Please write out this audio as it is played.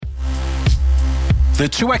The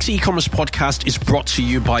 2X e-commerce podcast is brought to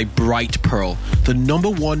you by Bright Pearl, the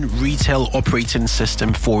 #1 retail operating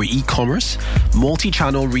system for e-commerce,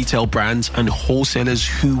 multi-channel retail brands, and wholesalers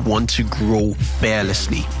who want to grow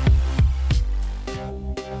fearlessly.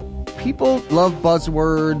 People love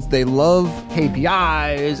buzzwords, they love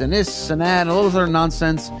KPIs and this and that and all those other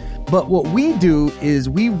nonsense. But what we do is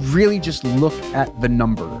we really just look at the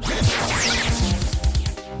numbers.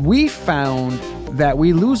 We found that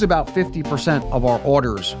we lose about 50% of our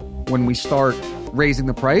orders when we start raising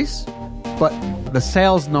the price, but the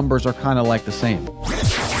sales numbers are kind of like the same.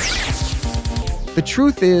 The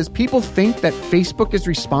truth is, people think that Facebook is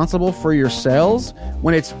responsible for your sales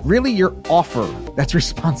when it's really your offer that's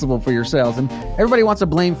responsible for your sales. And everybody wants to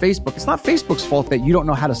blame Facebook. It's not Facebook's fault that you don't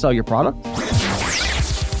know how to sell your product.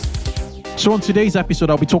 So on today's episode,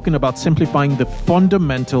 I'll be talking about simplifying the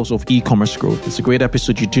fundamentals of e-commerce growth. It's a great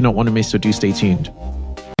episode you do not want to miss, so do stay tuned.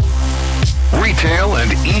 Retail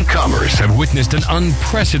and e-commerce have witnessed an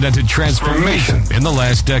unprecedented transformation in the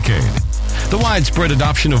last decade. The widespread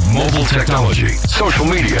adoption of mobile technology, social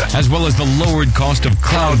media, as well as the lowered cost of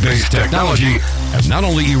cloud-based technology have not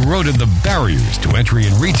only eroded the barriers to entry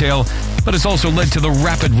in retail, but it's also led to the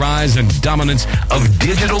rapid rise and dominance of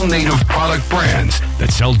digital native product brands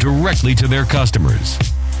that sell directly to their customers.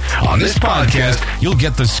 On this podcast, you'll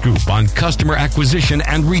get the scoop on customer acquisition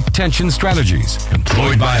and retention strategies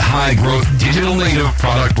employed by high-growth digital native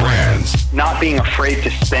product brands. Not being afraid to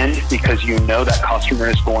spend because you know that customer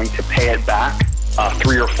is going to pay it back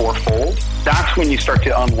 3 or 4-fold. That's when you start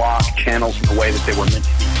to unlock channels in the way that they were meant to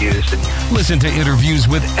be used. Listen to interviews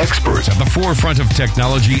with experts at the forefront of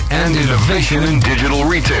technology and innovation in digital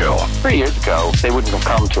retail. 3 years ago, they wouldn't have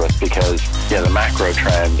come to us because, the macro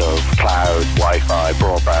trend of cloud, Wi-Fi,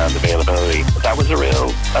 broadband availability, that was a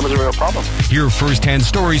real problem. Hear firsthand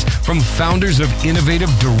stories from founders of innovative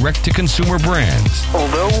direct-to-consumer brands.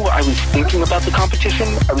 Although I was thinking about the competition,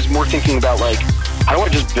 I was more thinking about, how do I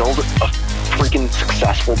just build a freaking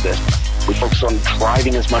successful business? We focus on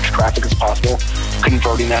driving as much traffic as possible,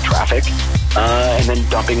 converting that traffic, and then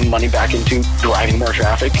dumping money back into driving more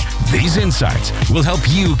traffic. These insights will help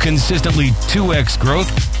you consistently 2x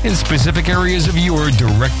growth in specific areas of your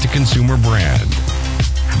direct-to-consumer brand.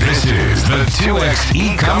 This is the 2X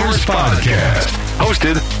e-commerce podcast,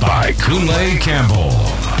 hosted by Kunle Campbell.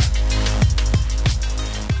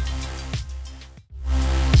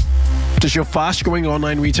 Does your fast-growing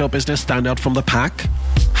online retail business stand out from the pack?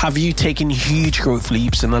 Have you taken huge growth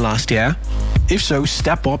leaps in the last year? If so,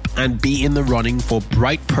 step up and be in the running for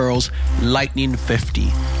Bright Pearl's Lightning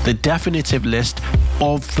 50, the definitive list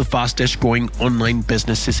of the fastest growing online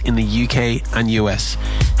businesses in the UK and US.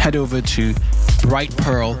 Head over to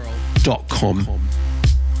brightpearl.com.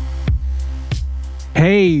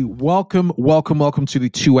 Hey, welcome to the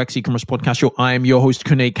 2X e-commerce podcast show. I am your host,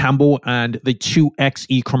 Kunle Campbell, and the 2X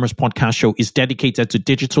e-commerce podcast show is dedicated to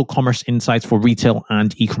digital commerce insights for retail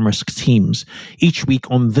and e-commerce teams. Each week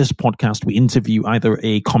on this podcast, we interview either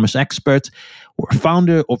a commerce expert or a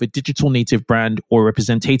founder of a digital native brand or a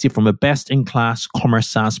representative from a best-in-class commerce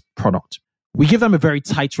SaaS product. We give them a very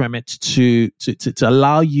tight remit to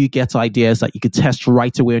allow you get ideas that you could test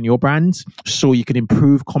right away on your brand, so you can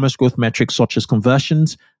improve commerce growth metrics such as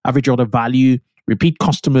conversions, average order value, repeat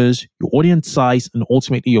customers, your audience size, and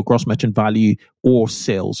ultimately your gross merchant value or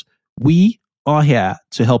sales. We are here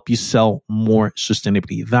to help you sell more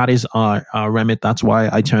sustainably. That is our remit. That's why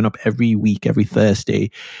I turn up every week, every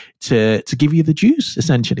Thursday to give you the juice,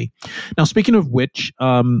 essentially. Now, speaking of which,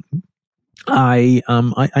 I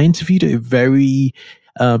interviewed a very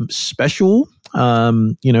special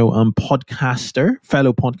podcaster,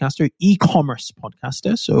 fellow podcaster, e-commerce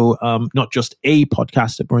podcaster. So not just a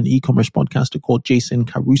podcaster, but an e-commerce podcaster called Jason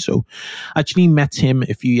Caruso. I actually met him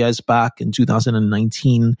a few years back in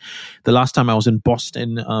 2019. The last time I was in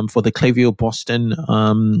Boston for the Klaviyo Boston.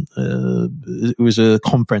 It was a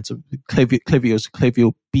conference of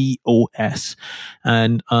Klaviyo BOS,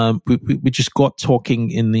 and we just got talking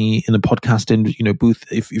in the podcasting booth.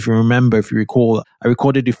 If you remember, if you recall, I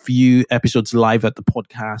recorded a few episodes live at the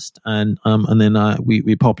podcast, and then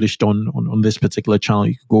we published on this particular channel.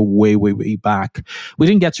 You could go way back. We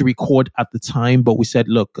didn't get to record at the time, but we said,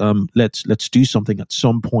 look, let's do something at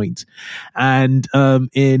some point. And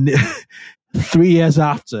in 3 years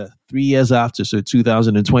after, so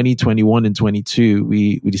 2020, 21, and 22,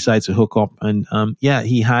 we decided to hook up, and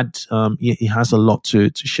he has a lot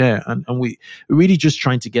to share, and we really just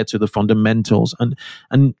trying to get to the fundamentals,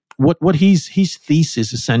 and what his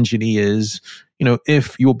thesis essentially is,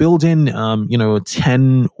 if you're building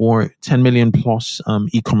 10 million plus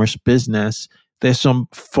e-commerce business, there's some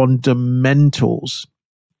fundamentals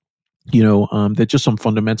They're just some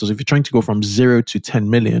fundamentals. If you're trying to go from 0 to 10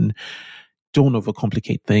 million, don't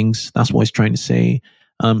overcomplicate things. That's what he's trying to say.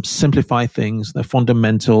 Simplify things, the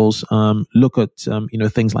fundamentals. Look at,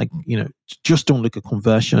 things like, just don't look at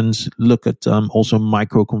conversions. Look at also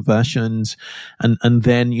micro conversions, and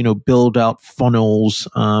then, build out funnels.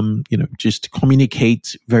 Just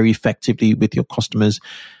communicate very effectively with your customers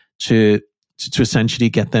to essentially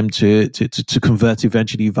get them to convert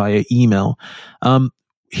eventually via email.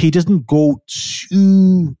 He doesn't go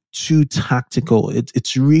too tactical.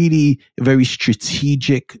 It's really a very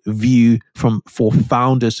strategic view for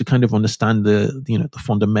founders to kind of understand the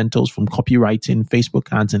fundamentals from copywriting,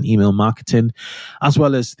 Facebook ads, and email marketing, as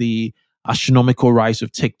well as the astronomical rise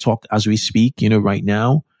of TikTok as we speak, right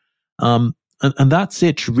now. And that's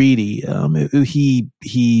it really. He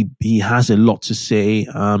has a lot to say.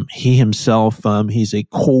 He himself, he's a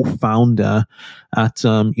co-founder at,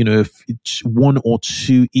 one or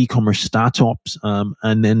two e-commerce startups.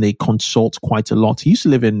 And then they consult quite a lot. He used to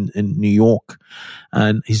live in New York,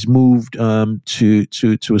 and he's moved,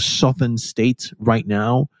 to a southern state right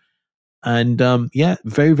now. And,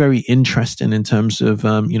 very, very interesting in terms of,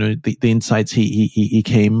 the insights he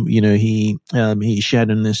came, he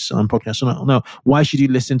shared in this podcast. So no, why should you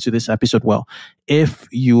listen to this episode? Well, if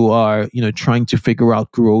you are, trying to figure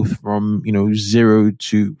out growth from, 0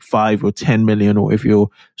 to 5 or 10 million, or if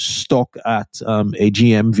you're stuck at, a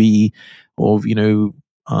GMV of, $1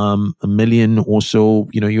 million or so,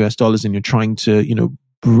 US dollars, and you're trying to,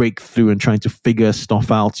 break through and trying to figure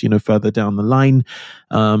stuff out, further down the line.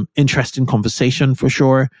 Interesting conversation for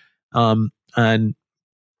sure. And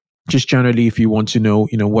just generally, if you want to know,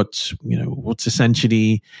 what's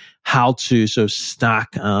essentially how to sort of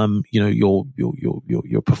stack, your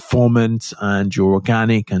performance and your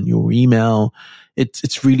organic and your email.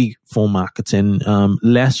 It's really for marketing,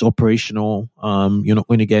 less operational. You're not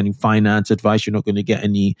going to get any finance advice. You're not going to get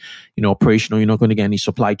any, operational. You're not going to get any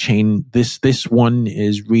supply chain. This one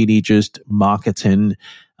is really just marketing,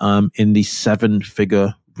 in the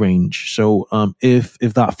 7-figure range. So, if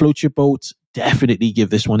that floats your boat, definitely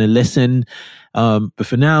give this one a listen. But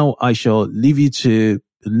for now, I shall leave you to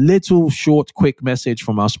a little short, quick message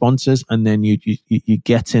from our sponsors, and then you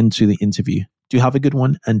get into the interview. Do have a good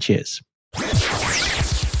one, and cheers.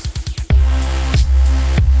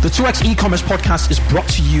 The 2X e-commerce podcast is brought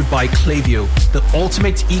to you by Klaviyo, the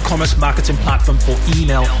ultimate e-commerce marketing platform for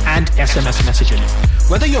email and SMS messaging.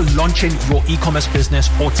 Whether you're launching your e-commerce business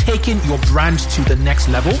or taking your brand to the next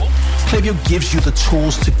level, Klaviyo gives you the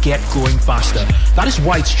tools to get growing faster. That is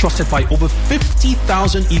why it's trusted by over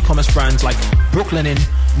 50,000 e-commerce brands like Brooklinen,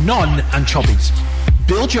 None, and Chubbies.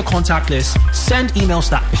 Build your contact list, send emails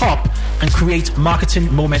that pop, and create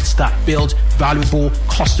marketing moments that build valuable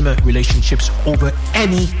customer relationships over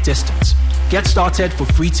any distance. Get started for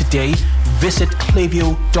free today. Visit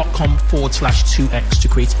klaviyo.com/2x to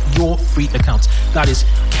create your free account. That is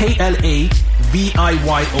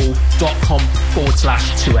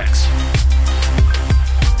klaviyo.com/2x.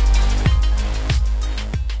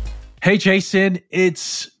 Hey, Jason,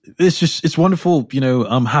 it's wonderful,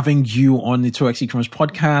 having you on the 2X e-commerce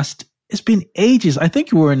podcast. It's been ages. I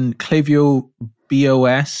think you were in Klaviyo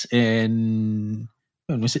BOS in,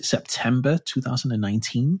 was it September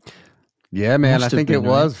 2019? Yeah, man, I think it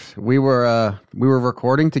was. We were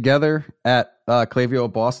recording together at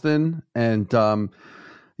Klaviyo Boston, and our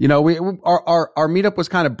meetup was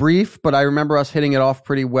kind of brief, but I remember us hitting it off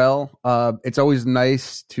pretty well. It's always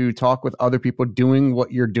nice to talk with other people doing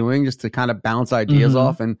what you're doing, just to kind of bounce ideas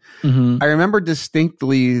off. And I remember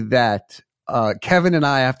distinctly that Kevin and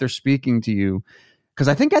I, after speaking to you, because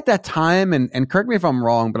I think at that time, and correct me if I'm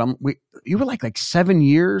wrong, but you were like 7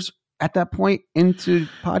 years at that point into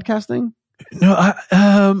podcasting. No,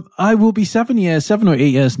 I will be 7 or 8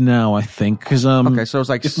 years now, I think. Because okay, so it was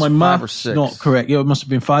like if my math's not correct, it must have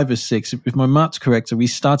been 5 or 6. If my math's correct, so we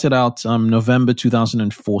started out November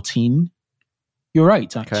 2014. You're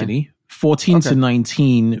right, actually. Okay. 14 to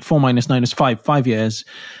 19, 4 minus 9 is 5 years.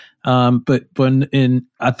 But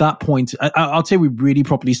at that point, I'll say we really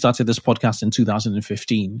properly started this podcast in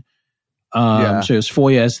 2015. So it was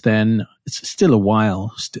 4 years then. It's still a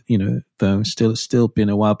while, though. Still been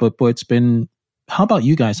a while. But it's been. How about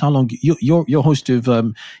you guys? How long? You're host of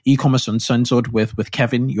eCommerce Uncensored with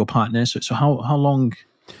Kevin, your partner. So how long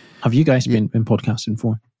have you guys been podcasting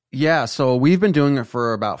for? Yeah, so we've been doing it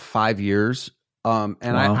for about 5 years. Wow.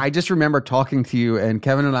 I just remember talking to you, and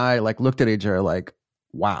Kevin and I looked at each other like,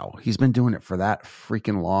 wow, he's been doing it for that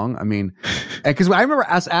freaking long. I mean, because I remember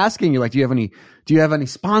us asking you, do you have any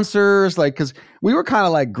sponsors? Because we were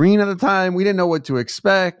kind of green at the time. We didn't know what to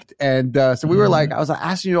expect. And so we were I was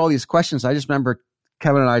asking you all these questions. I just remember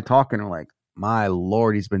Kevin and I talking, and we're like, my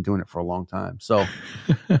Lord, he's been doing it for a long time. So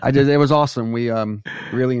it was awesome. We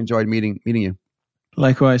really enjoyed meeting you.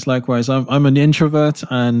 Likewise. I'm an introvert,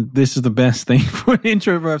 and this is the best thing for an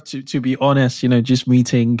introvert to be honest, just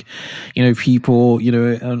meeting, people,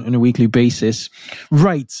 on a weekly basis.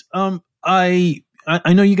 Right. I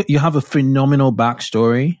know you have a phenomenal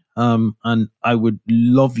backstory. And I would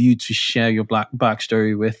love you to share your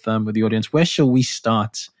backstory with the audience. Where shall we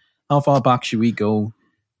start? How far back should we go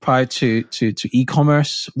prior to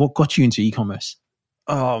e-commerce? What got you into e-commerce?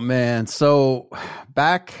 Oh man. So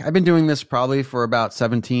I've been doing this probably for about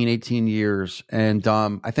 17, 18 years. And,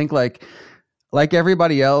 I think like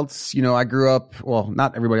everybody else, I grew up, well,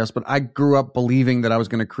 not everybody else, but I grew up believing that I was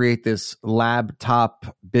going to create this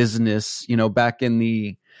laptop business, back in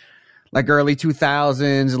the early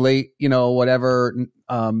 2000s, late, whatever.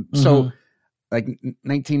 So like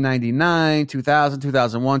 1999, 2000,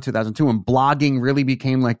 2001, 2002, when blogging really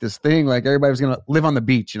became like this thing, like everybody was going to live on the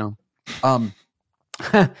beach, The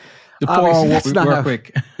poor work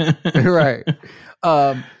quick. Right.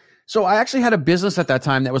 So I actually had a business at that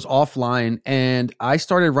time that was offline, and I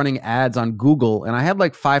started running ads on Google, and I had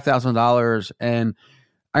like $5,000. And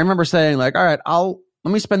I remember saying like, all right,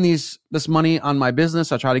 let me spend this money on my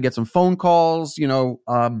business. I try to get some phone calls,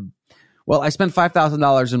 well, I spent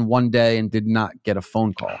 $5,000 in one day and did not get a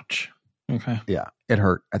phone call. Okay. Yeah. It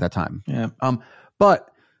hurt at that time. Yeah.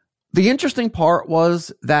 But the interesting part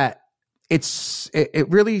was that it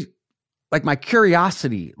really, like, my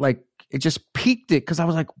curiosity, like, it just piqued it, because I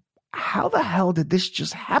was like, how the hell did this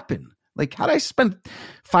just happen? Like, how did I spend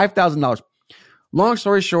 $5,000? Long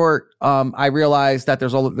story short, I realized that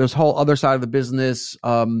there's whole other side of the business,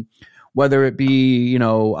 whether it be,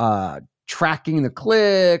 tracking the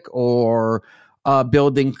click or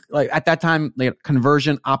building, like at that time, like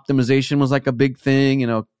conversion optimization was like a big thing,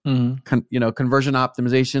 conversion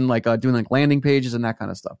optimization, like doing like landing pages and that kind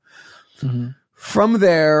of stuff. From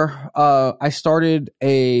there, I started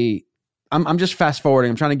I'm just fast forwarding.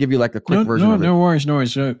 I'm trying to give you like a quick version of it. No worries.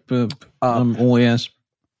 I'm all ears.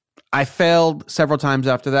 I failed several times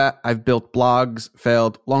after that. I've built blogs,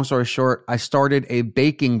 failed. Long story short, I started a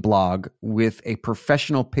baking blog with a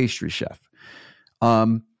professional pastry chef.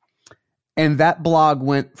 And that blog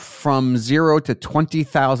went from $0 to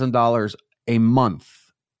 $20,000 a month,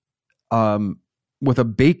 with a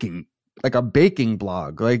baking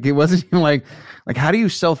blog. Like, it wasn't even like how do you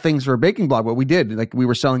sell things for a baking blog? What we did, like, we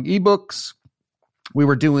were selling ebooks. We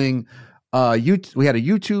were doing, we had a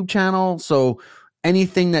YouTube channel. So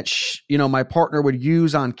anything that, my partner would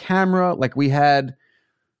use on camera, like we had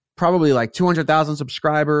probably like 200,000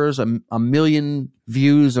 subscribers, a million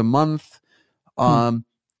views a month. And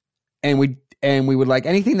we would, like,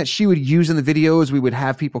 anything that she would use in the videos, we would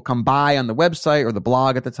have people come by on the website or the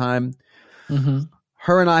blog at the time.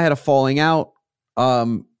 Her and I had a falling out.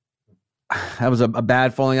 That was a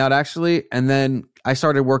bad falling out, actually. And then I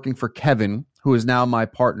started working for Kevin, who is now my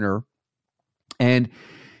partner. And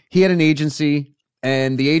he had an agency,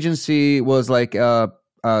 and the agency was like a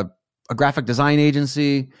graphic design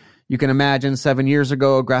agency. You can imagine 7 years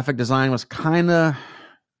ago, graphic design was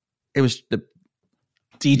it was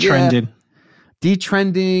detrending,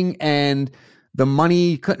 and the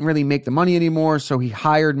money, couldn't really make the money anymore. So he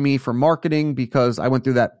hired me for marketing because I went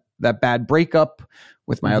through that bad breakup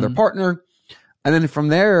with my other partner. And then from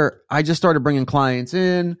there, I just started bringing clients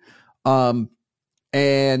in.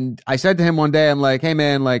 And I said to him one day, I'm like, hey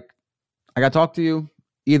man, like, I got to talk to you.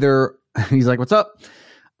 Either, he's like, what's up?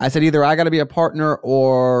 I said, either I got to be a partner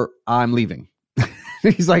or I'm leaving.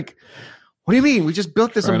 He's like, what do you mean? We just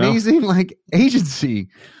built this amazing like agency.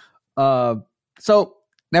 So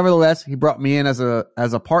nevertheless, he brought me in as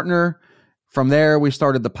a partner. From there, we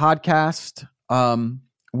started the podcast.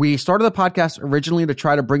 We started the podcast originally to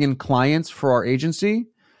try to bring in clients for our agency.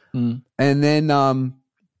 And then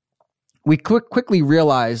we quickly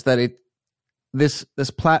realized that this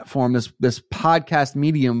platform, this podcast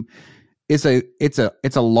medium, it's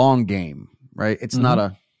a long game, right? It's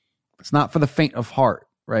not for the faint of heart,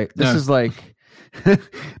 right? This is like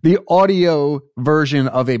the audio version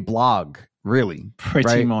of a blog, really.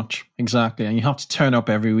 Pretty much, exactly. And you have to turn up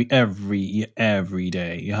every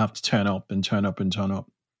day. You have to turn up and turn up and turn up.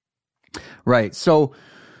 Right. So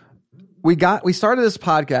we started this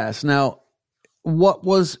podcast. Now, what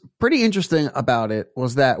was pretty interesting about it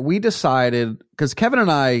was that we decided, because Kevin and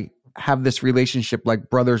I have this relationship like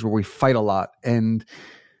brothers where we fight a lot, and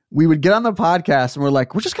we would get on the podcast and we're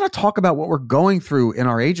like, we're just going to talk about what we're going through in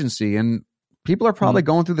our agency, and people are probably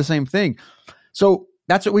going through the same thing. So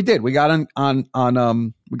that's what we did. We got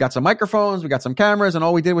on we got some microphones, we got some cameras, and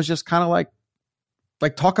all we did was just kind of like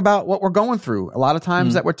like talk about what we're going through. A lot of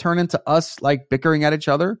times that would turn into us like bickering at each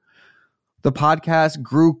other. The podcast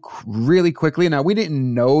grew really quickly. Now, we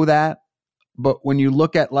didn't know that, but when you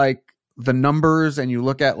look at like the numbers and you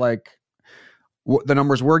look at like the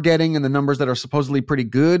numbers we're getting and the numbers that are supposedly pretty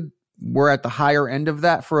good, we're at the higher end of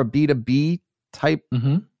that for a B2B type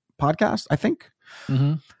podcast, I think.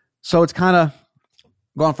 So it's kind of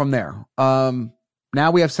gone from there.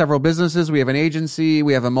 Now we have several businesses. We have an agency.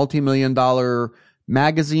 We have a multi-million-dollar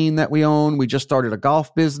magazine that we own. We just started a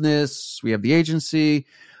golf business. We have the agency.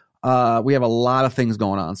 We have a lot of things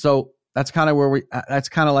going on. So that's kind of that's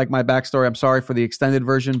kind of like my backstory. I'm sorry for the extended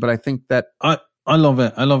version, but I think that I love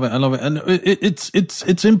it. I love it. I love it. And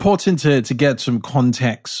it's important to get some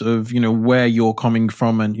context of, where you're coming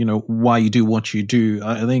from and, why you do what you do.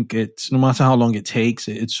 I think it's, no matter how long it takes,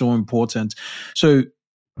 it's so important. So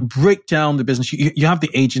break down the business. You have the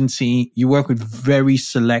agency, you work with very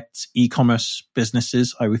select e-commerce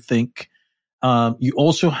businesses, I would think. You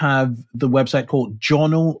also have the website called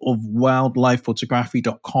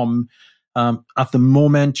journalofwildlifephotography.com. At the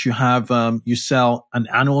moment, you have you sell an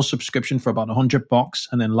annual subscription for about $100,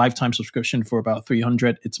 and then lifetime subscription for about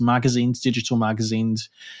 $300. It's magazines, digital magazines,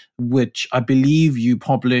 which I believe you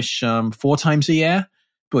publish 4 times a year,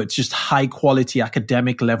 but it's just high quality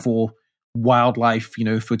academic level wildlife,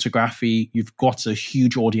 photography. You've got a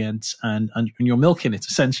huge audience, and you're milking it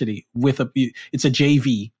essentially it's a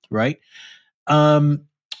JV, right?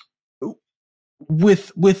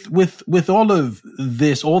 With all of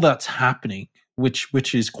this, all that's happening,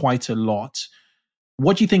 which is quite a lot,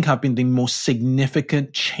 what do you think have been the most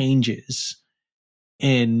significant changes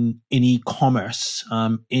in e-commerce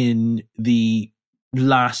in the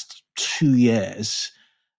last 2 years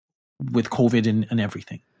with COVID and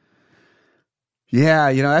everything?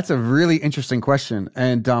 Yeah, that's a really interesting question.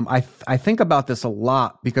 And I think about this a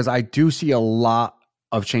lot because I do see a lot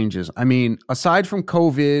of changes. I mean, aside from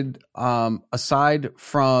COVID, aside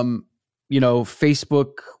from,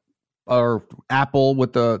 Facebook or Apple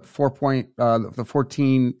with the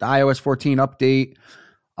iOS 14 update,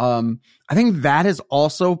 I think that has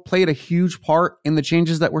also played a huge part in the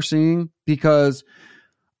changes that we're seeing, because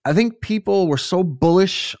I think people were so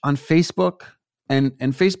bullish on Facebook, and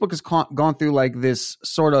Facebook has gone through like this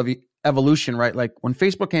sort of evolution, right? Like when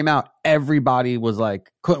Facebook came out, everybody was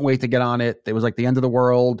like, couldn't wait to get on it. It was like the end of the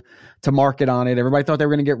world to market on it. Everybody thought they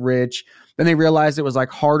were going to get rich. Then they realized it was like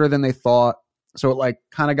harder than they thought. So it like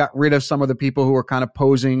kind of got rid of some of the people who were kind of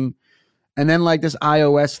posing. And then like this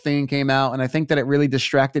iOS thing came out, and I think that it really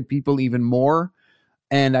distracted people even more.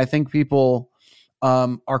 And I think people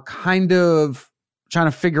are kind of trying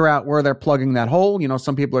to figure out where they're plugging that hole.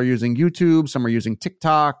 Some people are using YouTube, some are using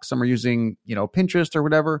TikTok, some are using, Pinterest or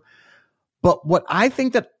whatever. But what I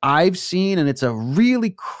think that I've seen, and it's a really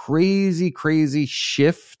crazy, crazy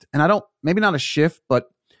shift, and maybe not a shift, but,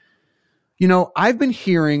 I've been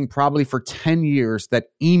hearing probably for 10 years that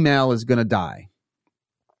email is going to die.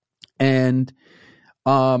 And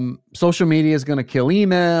social media is going to kill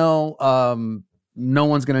email. No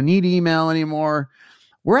one's going to need email anymore.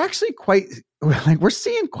 We're actually we're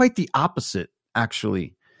seeing quite the opposite,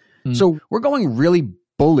 actually. So we're going really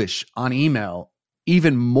bullish on email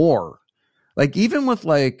even more. Like even with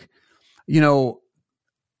like,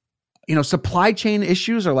 supply chain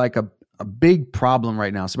issues are like a big problem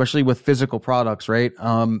right now, especially with physical products, right?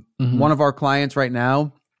 One of our clients right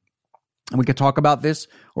now, and we could talk about this,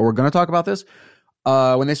 or we're going to talk about this.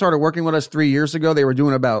 When they started working with us 3 years ago, they were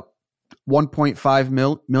doing about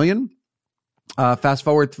 1.5 million. Fast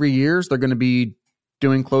forward 3 years, they're going to be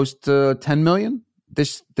doing close to 10 million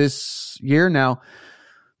this year. Now,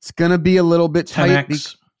 it's going to be a little bit tight.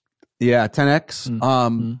 10x.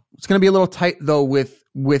 10x. It's going to be a little tight though with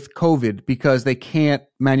COVID, because they can't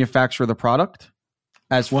manufacture the product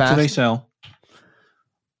as fast. What do they sell?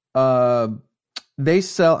 They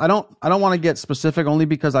sell. I don't want to get specific, only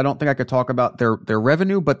because I don't think I could talk about their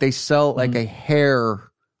revenue, but they sell like a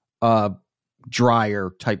hair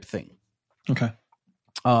dryer type thing. Okay.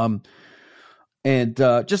 And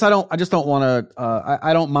I just don't want to.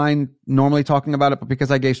 I don't mind normally talking about it, but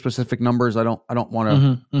because I gave specific numbers, I don't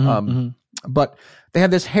want to. But they have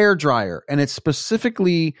this hair dryer, and it's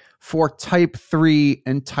specifically for type 3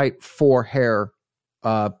 and type 4 hair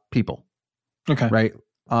people. Okay. Right.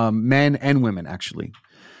 Men and women, actually.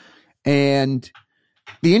 And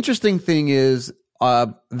the interesting thing is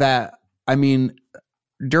that, I mean,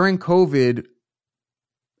 during COVID,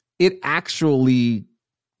 it actually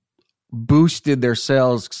boosted their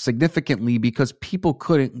sales significantly because people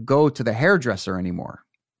couldn't go to the hairdresser anymore.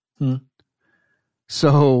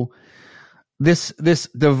 So this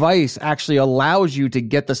device actually allows you to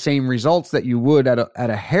get the same results that you would at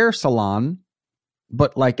a hair salon,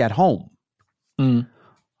 but like at home.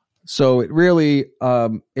 So it really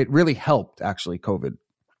helped actually COVID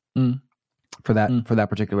for that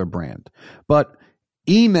particular brand. But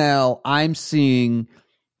email, I'm seeing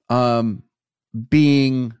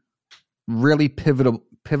being really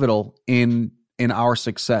pivotal in our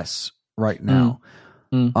success right now.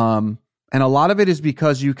 And a lot of it is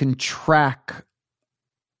because you can track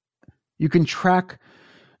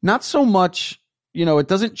not so much, it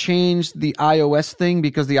doesn't change the iOS thing,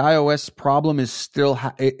 because the iOS problem is still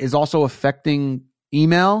is also affecting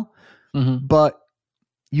email, but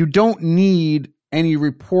you don't need any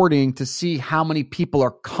reporting to see how many people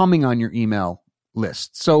are coming on your email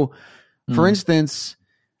list. So for instance,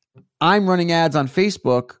 I'm running ads on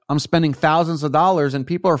Facebook. I'm spending thousands of dollars and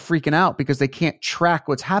people are freaking out because they can't track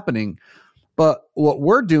what's happening. But what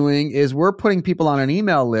we're doing is we're putting people on an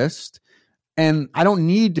email list, and I don't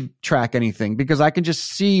need to track anything because I can just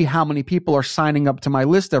see how many people are signing up to my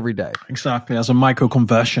list every day. Exactly. As a micro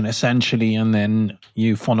conversion, essentially. And then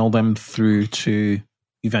you funnel them through to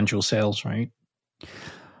eventual sales, right?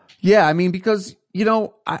 Yeah. I mean, because,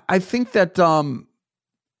 I think that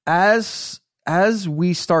as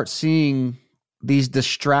we start seeing these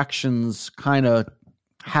distractions kind of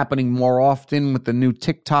happening more often with the new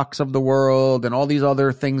TikToks of the world and all these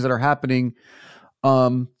other things that are happening,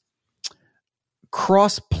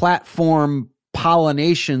 cross-platform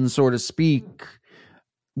pollination, so to speak,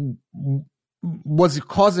 was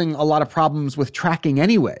causing a lot of problems with tracking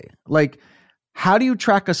anyway. Like, how do you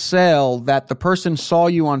track a sale that the person saw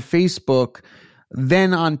you on Facebook,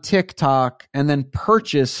 then on TikTok, and then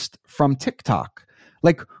purchased from TikTok?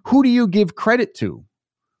 Like, who do you give credit to?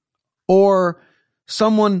 Or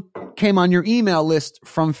someone came on your email list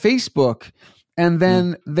from Facebook, and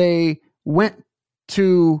then they went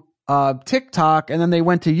to TikTok, and then they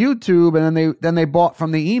went to YouTube, and then they bought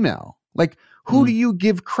from the email. Like, who do you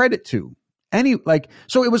give credit to?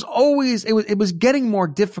 So it was always it was getting more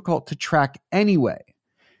difficult to track anyway.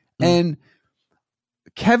 And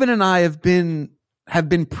Kevin and I have been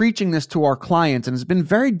preaching this to our clients, and it's been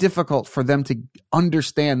very difficult for them to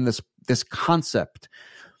understand this concept.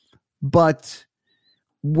 But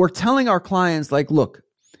we're telling our clients, like, look,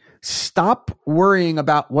 stop worrying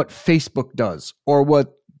about what Facebook does or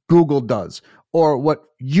what Google does or what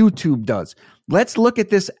YouTube does. Let's look at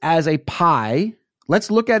this as a pie.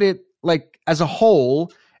 Let's look at it like as a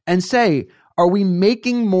whole and say, are we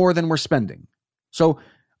making more than we're spending? So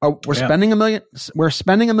we're spending $1 million. We're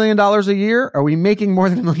spending $1 million a year. Are we making more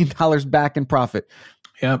than $1 million back in profit?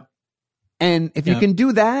 Yep. And if you can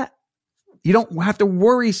do that, you don't have to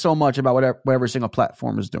worry so much about what every single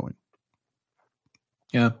platform is doing.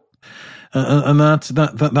 Yeah. And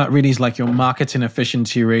that really is like your marketing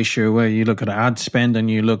efficiency ratio, where you look at ad spend and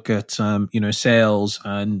you look at sales,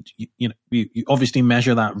 and you obviously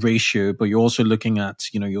measure that ratio, but you're also looking at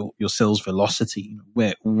your sales velocity.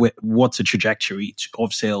 What's the trajectory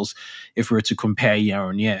of sales if we were to compare year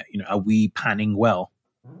on year? Are we panning well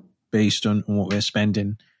based on what we're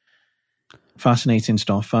spending? Fascinating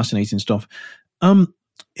stuff. In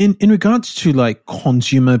regards to like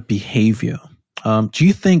consumer behavior, do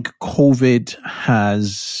you think COVID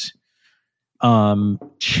has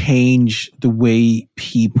changed the way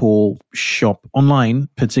people shop online,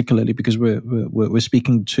 particularly because we're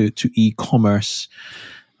speaking to e-commerce?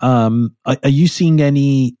 Are you seeing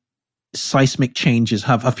any seismic changes?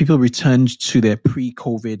 Have people returned to their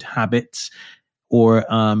pre-COVID habits, or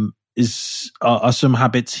are some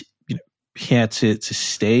habits here to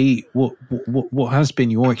stay? What has been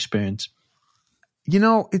your experience?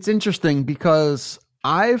 It's interesting because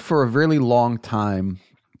I, for a really long time,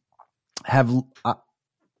 have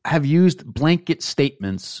used blanket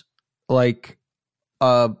statements like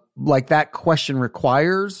that question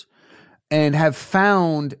requires, and have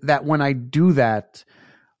found that when I do that,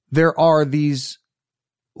 there are these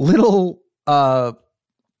little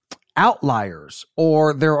outliers,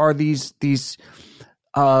 or there are these things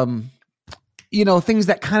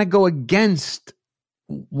that kind of go against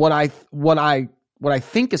what I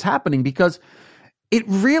think is happening, because it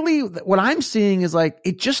really, what I'm seeing is like,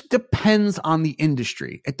 it just depends on the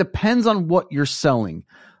industry. It depends on what you're selling.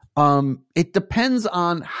 It depends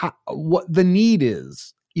on what the need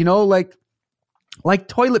is, like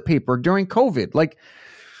toilet paper during COVID. Like,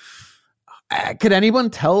 could anyone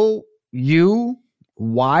tell you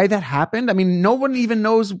why that happened? I mean, no one even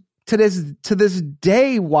knows to this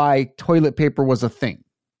day why toilet paper was a thing,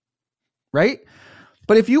 right?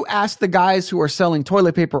 But if you ask the guys who are selling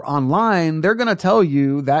toilet paper online, they're going to tell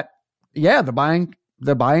you that, they're buying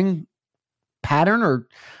pattern or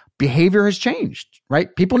behavior has changed,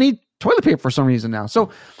 right? People need toilet paper for some reason now. So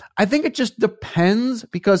I think it just depends,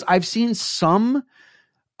 because I've seen some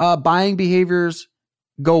buying behaviors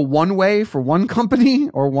go one way for one company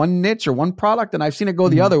or one niche or one product, and I've seen it go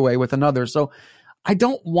the other way with another. So I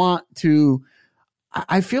don't want to,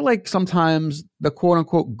 I feel like sometimes the quote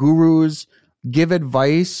unquote gurus give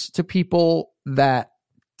advice to people that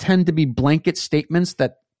tend to be blanket statements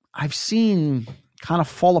that I've seen kind of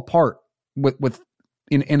fall apart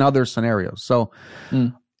in other scenarios. So,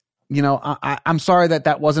 I'm sorry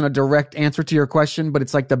that wasn't a direct answer to your question, but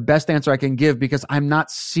it's like the best answer I can give, because I'm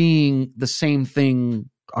not seeing the same thing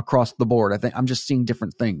across the board. I think I'm just seeing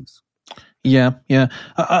different things. Yeah.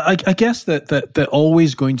 I guess that there are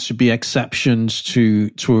always going to be exceptions to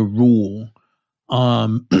a rule.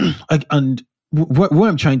 And what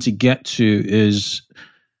I'm trying to get to is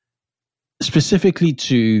specifically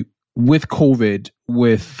with COVID,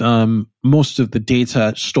 with most of the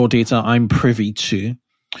data, store data I'm privy to,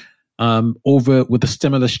 with the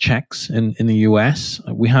stimulus checks in the US,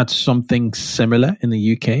 we had something similar in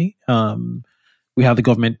the UK. We had the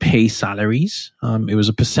government pay salaries. It was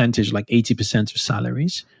a percentage, like 80% of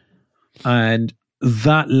salaries. And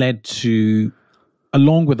that led to,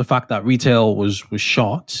 along with the fact that retail was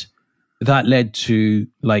shot, that led to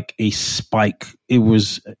like a spike. It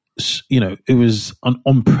was an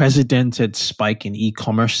unprecedented spike in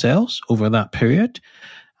e-commerce sales over that period.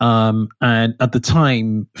 And at the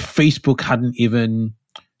time, Facebook hadn't even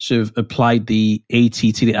sort of applied the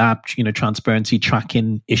ATT, the app, transparency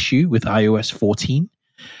tracking issue with iOS 14.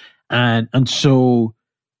 And so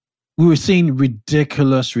we were seeing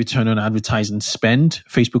ridiculous return on advertising spend.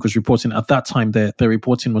 Facebook was reporting at that time, their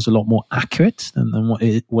reporting was a lot more accurate than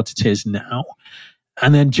what it is now.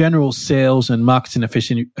 And then general sales and marketing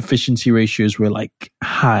efficiency ratios were like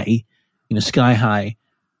high, sky high.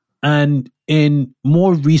 And in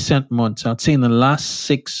more recent months, I'd say in the last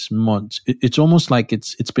 6 months, it's almost like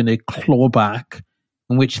it's been a clawback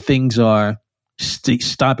in which things are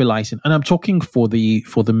stabilizing. And I'm talking for the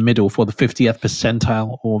middle, for the 50th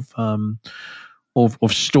percentile of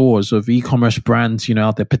stores, of e-commerce brands,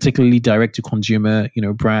 out there, particularly direct to consumer,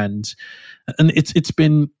 brands. And it's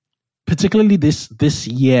been particularly this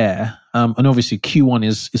year, and obviously Q1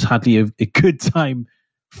 is hardly a good time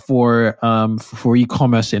for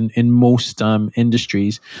e-commerce in most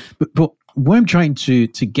industries. But what I'm trying to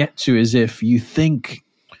get to is, if you think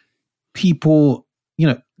people,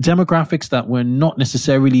 demographics that were not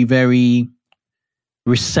necessarily very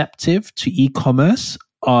receptive to e-commerce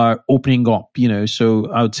are opening up, so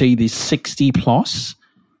I would say the 60 plus,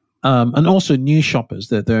 and also new shoppers,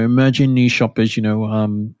 that they're emerging new shoppers,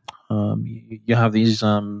 you have these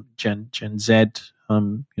Gen Z,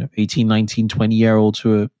 18, 19, 20-year-olds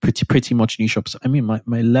who are pretty much new shoppers. I mean, my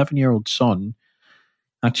 11-year-old son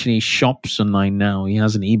actually shops online now. He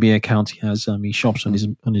has an eBay account. He shops on his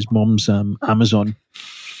mom's Amazon.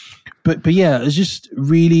 But yeah, it's just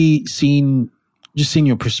really seeing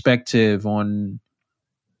your perspective on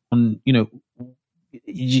are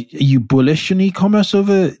you bullish on e-commerce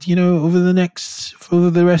over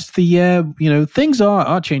the rest of the year? Things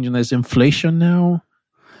are changing. There's inflation now.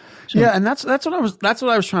 So. Yeah, and that's what I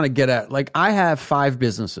was trying to get at. Like, I have 5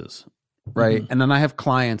 businesses, right? Mm-hmm. And then I have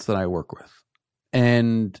clients that I work with.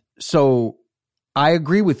 And so I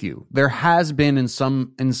agree with you. There has been in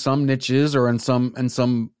some niches, or in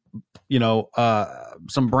some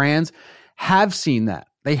brands have seen that.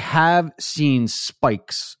 They have seen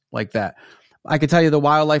spikes like that. I can tell you the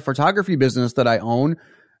wildlife photography business that I own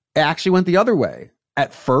actually went the other way.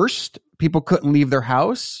 At first, people couldn't leave their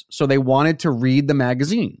house, so they wanted to read the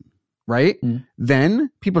magazine, right? Mm.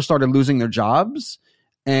 Then people started losing their jobs,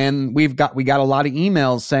 and we got a lot of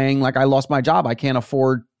emails saying, like, I lost my job. I can't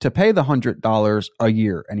afford to pay the $100 a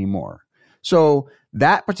year anymore. So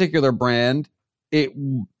that particular brand, it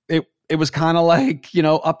was kind of like,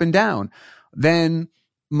 up and down. Then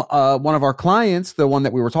one of our clients, the one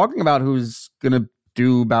that we were talking about, who's going to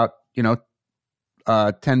do about,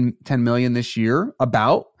 10 million this year,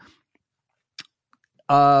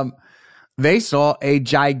 they saw a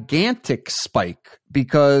gigantic spike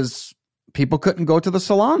because people couldn't go to the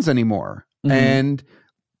salons anymore. Mm-hmm.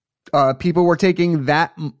 And people were taking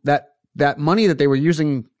that money that they were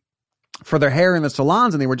using for their hair in the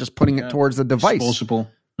salons, and they were just putting it towards the device. Disposable.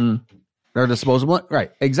 Mm. They're disposable.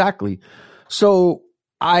 Right. Exactly. So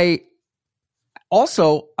another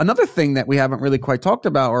thing that we haven't really quite talked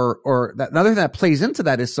about, or another thing that plays into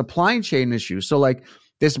that, is supply chain issues. So like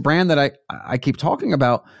this brand that I keep talking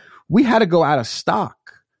about, we had to go out of stock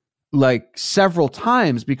like several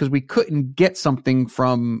times because we couldn't get something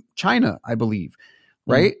from China, I believe.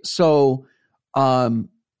 Right. Mm. So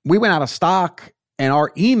we went out of stock, and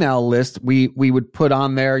our email list, we would put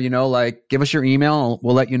on there, like, give us your email.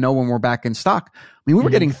 We'll let you know when we're back in stock. I mean, we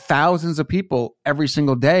were getting thousands of people every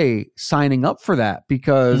single day signing up for that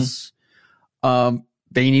because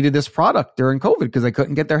they needed this product during COVID because they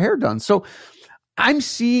couldn't get their hair done. So I'm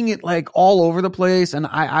seeing it like all over the place. And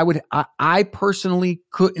I personally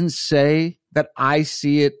couldn't say that I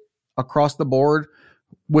see it across the board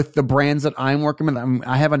with the brands that I'm working with.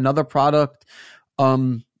 I have another product,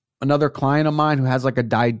 another client of mine who has like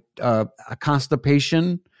a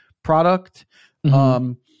constipation product.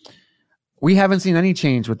 We haven't seen any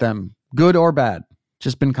change with them, good or bad.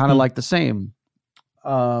 Just been kind of like the same.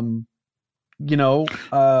 I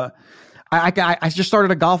just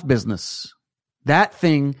started a golf business. That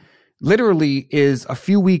thing literally is a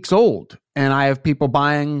few weeks old, and I have people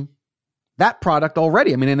buying that product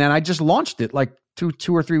already. I mean, and then I just launched it like two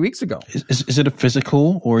or 3 weeks ago. Is it a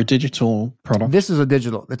physical or a digital product? This is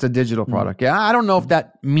it's a digital product. Yeah. I don't know if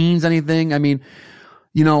that means anything. I mean,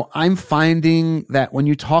 I'm finding that when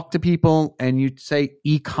you talk to people and you say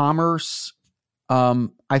e-commerce,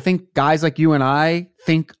 I think guys like you and I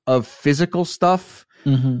think of physical stuff,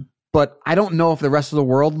 but I don't know if the rest of the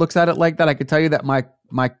world looks at it like that. I could tell you that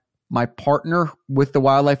my partner with the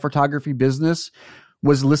wildlife photography business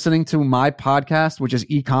was listening to my podcast, which is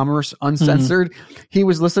eCommerce Uncensored. He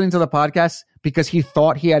was listening to the podcast because he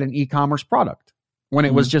thought he had an e-commerce product when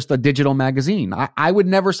it was just a digital magazine. I would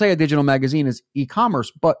never say a digital magazine is e-commerce,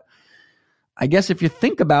 but I guess if you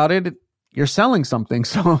think about it, you're selling something.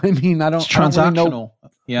 So, I mean, it's transactional. I don't really know.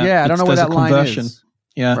 Yeah, I don't know where that line is.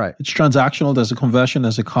 Yeah, right. It's transactional. There's a conversion,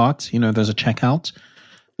 there's a cart, there's a checkout,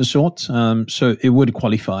 the sort. So it would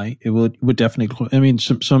qualify. It would definitely. I mean,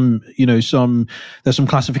 there's some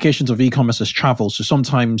classifications of e-commerce as travel. So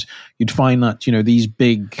sometimes you'd find that these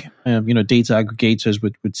big data aggregators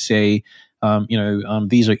would say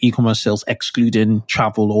these are e-commerce sales excluding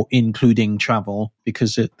travel or including travel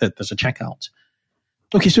because there's a checkout.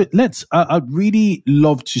 Okay, so I'd really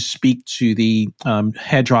love to speak to the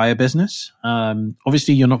hairdryer business.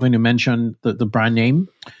 Obviously, you're not going to mention the brand name.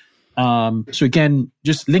 So again,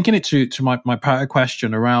 just linking it to my prior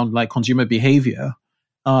question around like consumer behavior.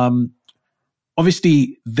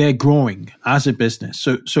 Obviously, they're growing as a business.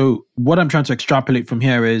 So what I'm trying to extrapolate from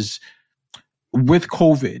here is with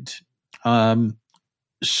COVID,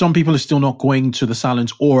 some people are still not going to the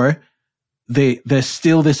salons, or there's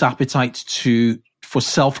still this appetite for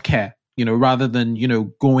self-care, rather than,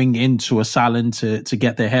 going into a salon to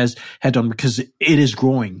get their hair done because it is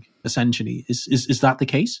growing essentially. Is that the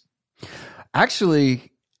case?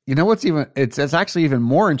 Actually, it's actually even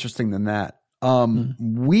more interesting than that.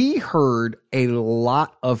 We heard a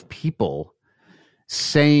lot of people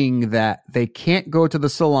saying that they can't go to the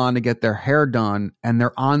salon to get their hair done and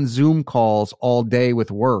they're on Zoom calls all day with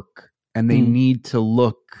work and they need to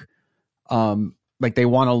look like they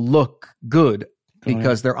want to look good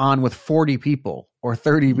because they're on with 40 people or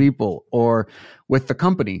 30 people or with the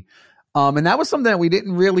company. And that was something that we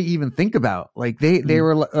didn't really even think about. Like they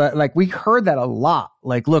were like, we heard that a lot.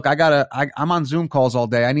 Like, look, I'm on Zoom calls all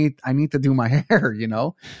day. I need to do my hair,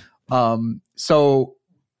 So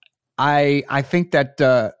I think that,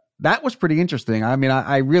 that was pretty interesting. I mean,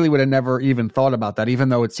 I really would have never even thought about that, even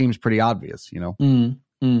though it seems pretty obvious,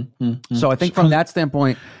 So I think from that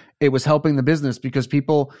standpoint, it was helping the business because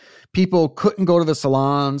people couldn't go to the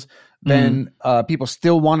salons. Then people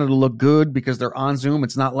still wanted to look good because they're on Zoom.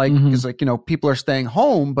 It's not like it's like people are staying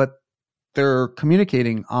home, but they're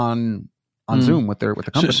communicating on Zoom with the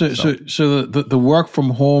company. So the work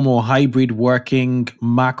from home or hybrid working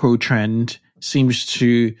macro trend seems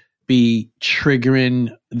to be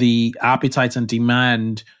triggering the appetite and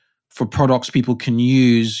demand for products people can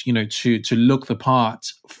use, to look the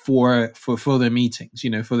part for their meetings,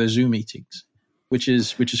 for their Zoom meetings, which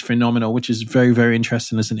is phenomenal, which is very, very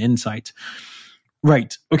interesting as an insight.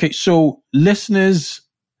 Right. Okay. So listeners,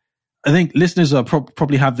 I think listeners are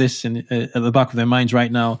probably have this at the back of their minds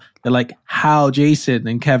right now. They're like, Jason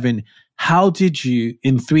and Kevin, how did you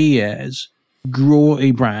in 3 years grow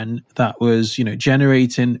a brand that was,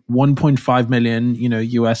 generating 1.5 million,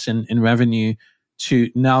 US in revenue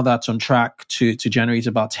to now that's on track to generate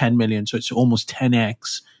about 10 million. So it's almost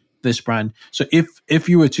 10x this brand. So if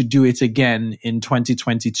you were to do it again in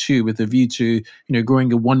 2022 with a view to,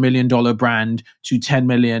 growing a $1 million brand to 10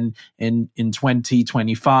 million in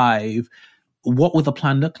 2025, what would the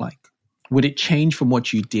plan look like? Would it change from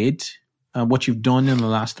what you did, what you've done in the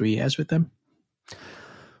last 3 years with them?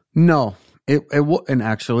 No, it wouldn't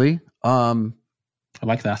actually. I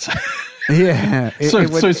like that. Yeah. So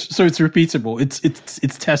it's repeatable. It's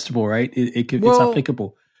testable, right? It's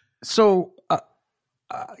applicable. So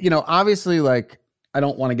obviously, like, I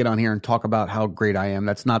don't want to get on here and talk about how great I am.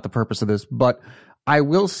 That's not the purpose of this. But I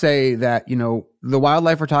will say that, the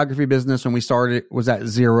wildlife photography business, when we started, was at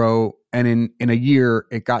 0. And in a year,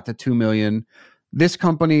 it got to 2 million. This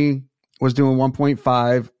company was doing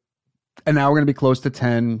 1.5. And now we're going to be close to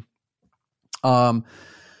 10. And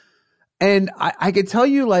I could tell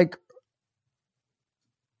you,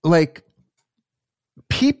 like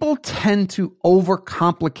people tend to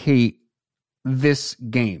overcomplicate this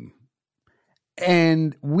game.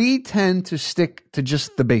 And we tend to stick to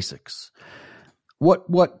just the basics.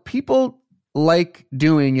 What people like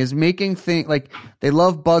doing is making things like they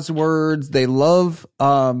love buzzwords, they love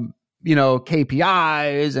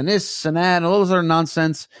KPIs and this and that and all those other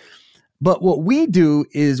nonsense. But what we do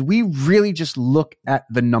is we really just look at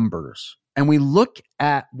the numbers and we look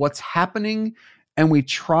at what's happening and we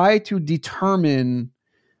try to determine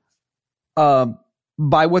by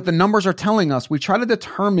what the numbers are telling us, we try to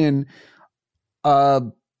determine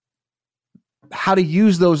how to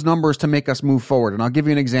use those numbers to make us move forward. And I'll give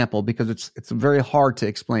you an example because it's very hard to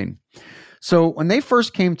explain. So when they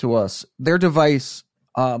first came to us, their device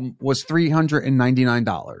was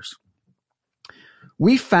 $399.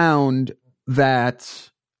 We found that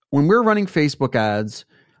when we're running Facebook ads,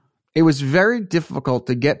 it was very difficult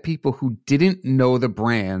to get people who didn't know the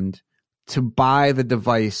brand to buy the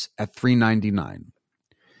device at $399.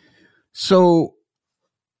 So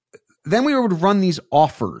then we would run these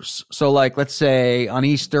offers. So like, let's say an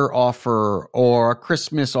Easter offer or a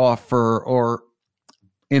Christmas offer, or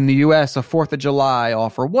in the US, a 4th of July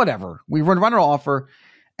offer, whatever. We would run an offer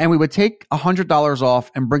and we would take $100 off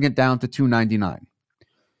and bring it down to $299.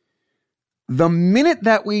 The minute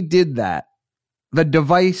that we did that, the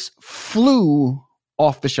device flew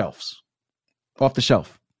off the shelf.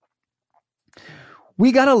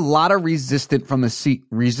 We got a lot of resistance from the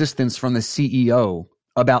CEO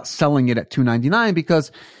about selling it at $299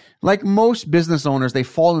 because, like most business owners, they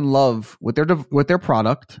fall in love with their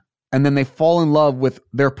product, and then they fall in love with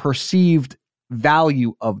their perceived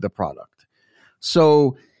value of the product.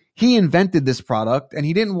 So he invented this product, and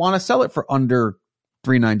he didn't want to sell it for under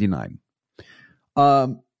 $399.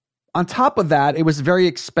 On top of that, it was very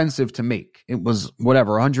expensive to make. It was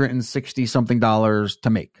 $160 something to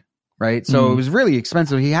make, right? So it was really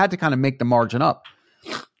expensive. He had to kind of make the margin up.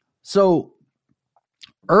 So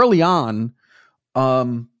early on,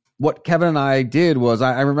 what Kevin and I did was,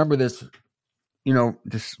 I remember this,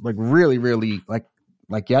 just like really, really like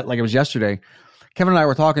it was yesterday. Kevin and I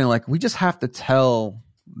were talking, like, we just have to tell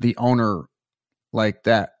the owner like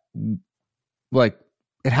that, like,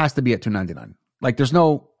 it has to be at $299. Like, there's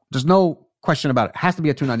no question about it. It has to be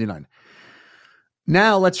at $299.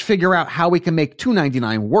 Now let's figure out how we can make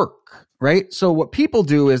 $299 work, right? So what people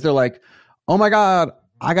do is they're like, oh my God,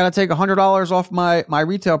 I got to take $100 off my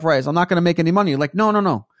retail price. I'm not going to make any money. Like,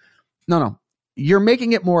 no. You're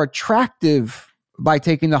making it more attractive by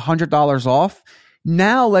taking the $100 off.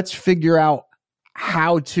 Now let's figure out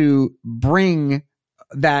how to bring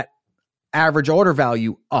that average order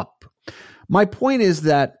value up. My point is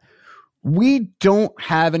that we don't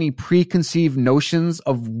have any preconceived notions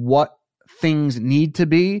of what things need to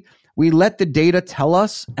be. We let the data tell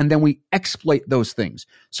us, and then we exploit those things.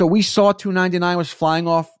 So we saw $299 was flying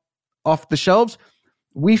off the shelves.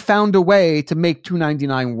 We found a way to make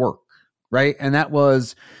 $299 work, right? And that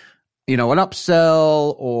was, an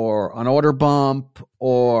upsell or an order bump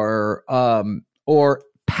or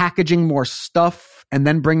packaging more stuff and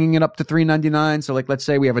then bringing it up to $399. So like, let's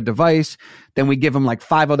say we have a device, then we give them like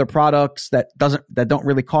 5 other products that don't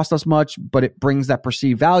really cost us much, but it brings that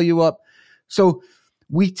perceived value up. So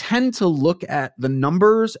we tend to look at the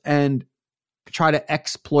numbers and try to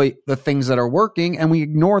exploit the things that are working, and we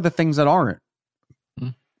ignore the things that aren't.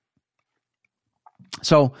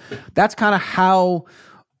 So that's kind of how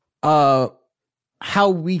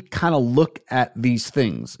we kind of look at these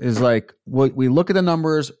things, is like, we look at the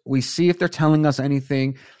numbers, we see if they're telling us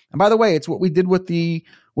anything. And by the way, it's what we did with the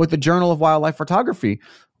Journal of Wildlife Photography.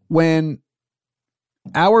 When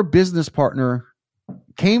our business partner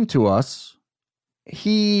came to us,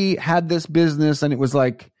 he had this business and it was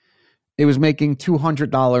making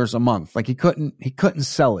 $200 a month. Like, he couldn't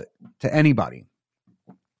sell it to anybody.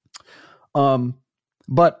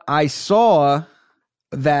 But I saw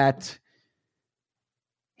that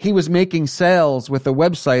he was making sales with a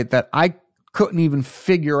website that I couldn't even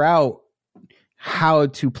figure out how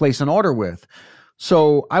to place an order with.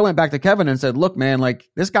 So I went back to Kevin and said, look, man, like,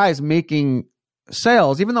 this guy's making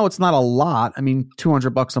sales, even though it's not a lot. I mean,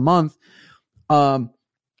 $200 a month.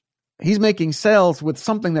 He's making sales with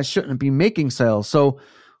something that shouldn't be making sales. So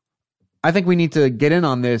I think we need to get in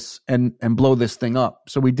on this and blow this thing up.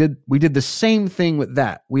 So we did the same thing with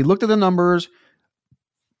that. We looked at the numbers.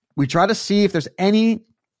 We try to see if there's anything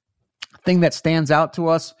that stands out to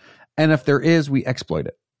us. And if there is, we exploit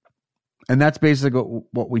it. And that's basically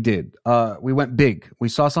what we did. We went big. We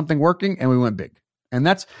saw something working and we went big. And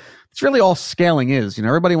it's really all scaling is.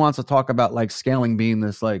 Everybody wants to talk about like scaling being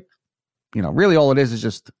this like, really all it is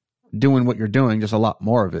just doing what you're doing, just a lot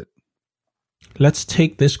more of it. Let's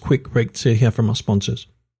take this quick break to hear from our sponsors.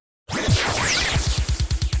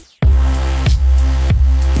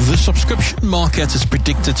 The subscription market is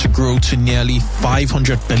predicted to grow to nearly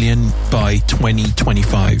 $500 billion by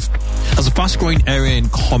 2025. As a fast-growing area in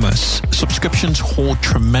commerce, subscriptions hold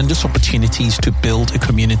tremendous opportunities to build a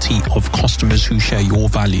community of customers who share your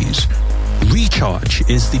values. Recharge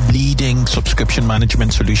is the leading subscription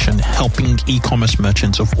management solution helping e-commerce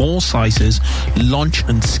merchants of all sizes launch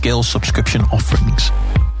and scale subscription offerings.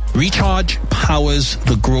 Recharge powers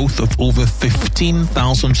the growth of over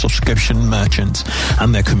 15,000 subscription merchants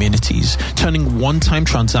and their communities, turning one-time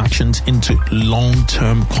transactions into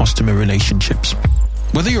long-term customer relationships.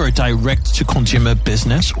 Whether you're a direct-to-consumer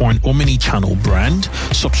business or an omni-channel brand,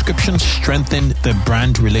 subscriptions strengthen the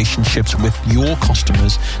brand relationships with your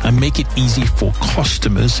customers and make it easy for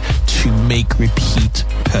customers to make repeat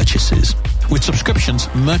purchases. With subscriptions,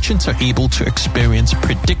 merchants are able to experience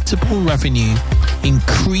predictable revenue,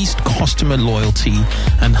 increased customer loyalty,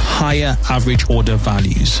 and higher average order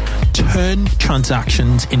values. Turn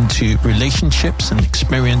transactions into relationships and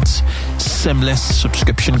experience seamless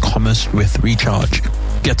subscription commerce with Recharge.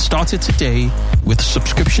 Get started today with a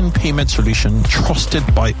subscription payment solution trusted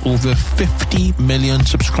by over 50 million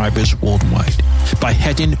subscribers worldwide by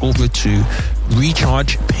heading over to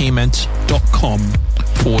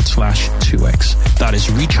rechargepayment.com/2x. That is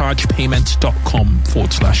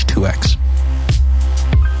rechargepayment.com/2x.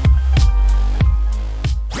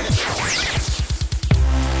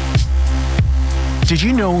 Did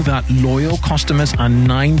you know that loyal customers are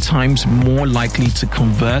 9 times more likely to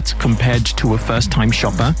convert compared to a first-time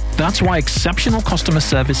shopper? That's why exceptional customer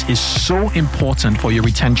service is so important for your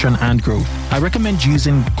retention and growth. I recommend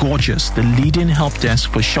using Gorgeous, the leading help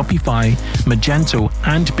desk for Shopify, Magento,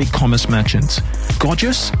 and BigCommerce merchants.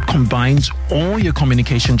 Gorgeous combines all your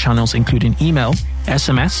communication channels, including email,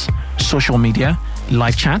 SMS, social media,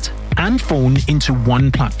 live chat, and phone into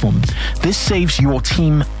one platform. This saves your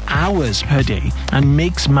team hours per day and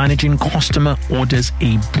makes managing customer orders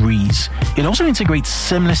a breeze. It also integrates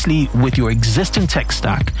seamlessly with your existing tech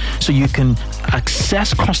stack so you can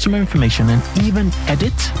access customer information and even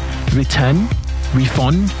edit, return,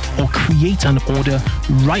 refund, or create an order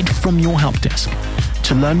right from your help desk.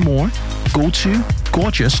 To learn more, go to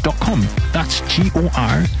gorgeous.com. That's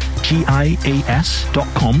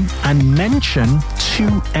GORGIAS.com and mention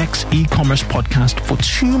 2X eCommerce podcast for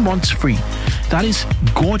 2 months free. That is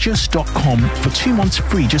gorgeous.com for 2 months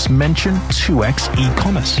free. Just mention 2X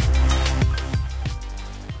eCommerce.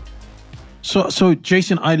 So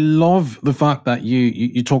Jason, I love the fact that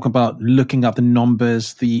you talk about looking at the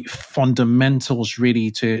numbers, the fundamentals, really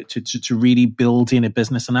to really build in a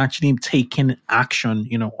business and actually taking action,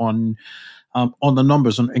 on the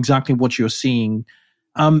numbers, on exactly what you're seeing.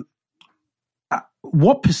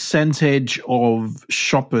 What percentage of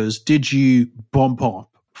shoppers did you bump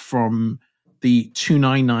up from the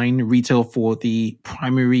 $299 retail for the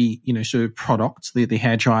primary, sort of product, the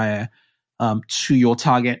hairdryer, to your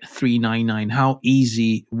target $399? How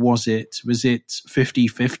easy was it? Was it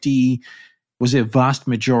 50-50? Was it a vast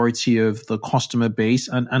majority of the customer base?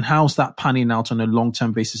 And how's that panning out on a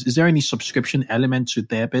long-term basis? Is there any subscription element to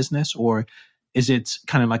their business, or is it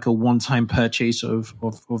kind of like a one-time purchase of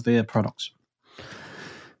their products?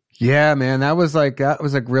 Yeah, man, that was like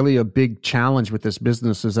really a big challenge with this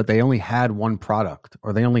business, is that they only had one product,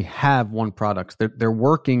 or they only have one product. They're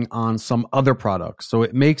working on some other products. So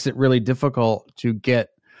it makes it really difficult to get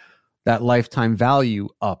that lifetime value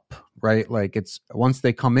up, right? Like, it's once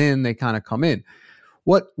they come in, they kind of come in.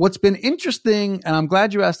 What's been interesting, and I'm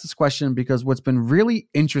glad you asked this question, because what's been really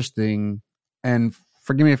interesting, and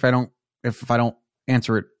forgive me if I don't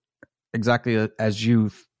answer it exactly as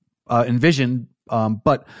you've envisioned,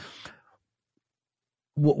 but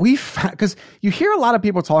what because you hear a lot of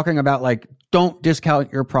people talking about, like, don't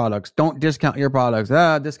discount your products,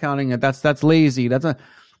 discounting it, that's lazy, all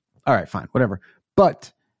right, fine, whatever.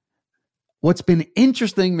 But what's been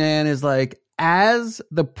interesting, man, is like, as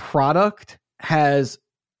the product has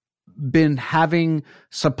been having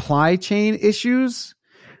supply chain issues,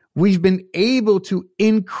 we've been able to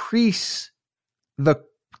increase the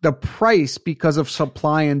price because of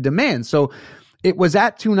supply and demand. So it was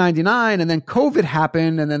at $299, and then COVID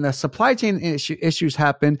happened, and then the supply chain issues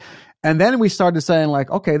happened. And then we started saying like,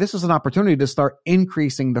 okay, this is an opportunity to start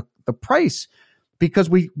increasing the price, because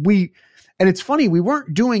we and it's funny, we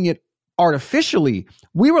weren't doing it artificially.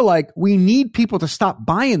 We were like, we need people to stop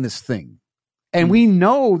buying this thing. And we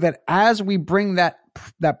know that as we bring that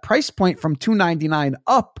price point from $299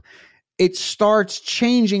 up, it starts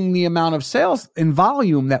changing the amount of sales and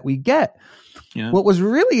volume that we get. Yeah. What was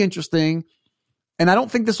really interesting, and I don't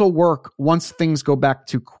think this will work once things go back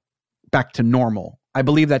to normal. I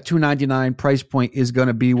believe that $299 price point is going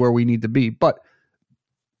to be where we need to be. But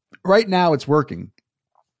right now it's working.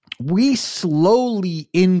 We slowly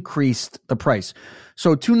increased the price.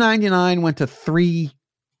 So $299 went to $349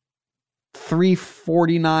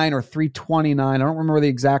 or $329. I don't remember the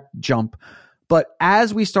exact jump. But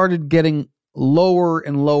as we started getting lower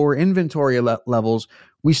and lower inventory levels,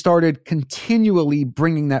 we started continually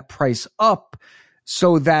bringing that price up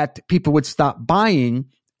so that people would stop buying.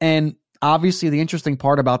 And obviously, the interesting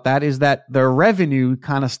part about that is that the revenue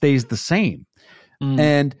kind of stays the same.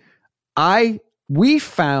 And we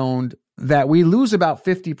found that we lose about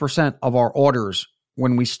 50% of our orders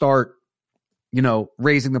when we start,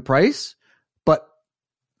 raising the price, but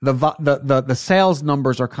the sales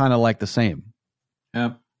numbers are kind of like the same.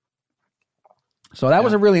 Yeah. So that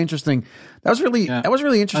was a really interesting. That was really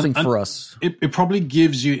interesting for us. It probably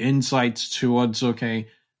gives you insights towards, okay,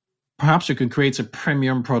 perhaps you can create a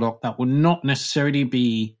premium product that will not necessarily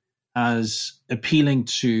be as appealing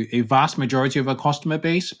to a vast majority of our customer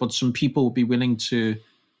base, but some people will be willing to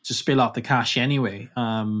spill out the cash anyway.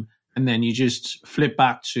 And then you just flip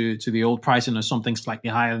back to the old pricing or something slightly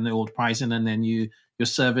higher than the old pricing, and then you're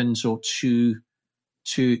serving sort of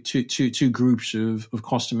two groups of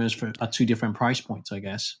customers at two different price points, I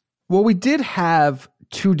guess. Well, we did have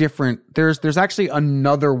two different. There's actually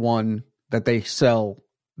another one that they sell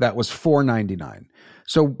that was $499.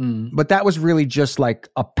 So, but that was really just like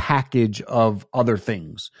a package of other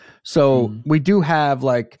things. So we do have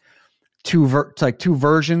like two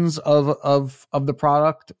versions of the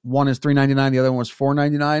product. One is $399, the other one was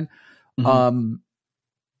 $499.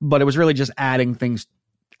 But it was really just adding things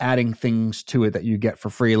to it that you get for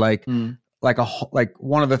free. Like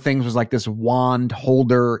one of the things was like this wand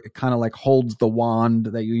holder. It kind of like holds the wand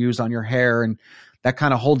that you use on your hair, and that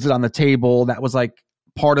kind of holds it on the table. That was like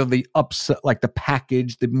part of the upset, like the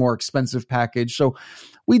package, the more expensive package. So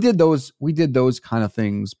we did those kind of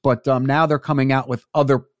things, but now they're coming out with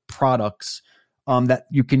other products that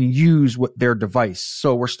you can use with their device.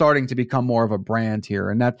 So we're starting to become more of a brand here,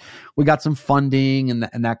 and that we got some funding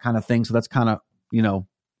and that kind of thing. So that's kind of,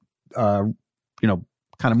 kind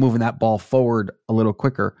of moving that ball forward a little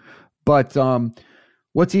quicker. But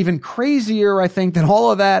what's even crazier, I think, than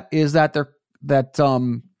all of that is that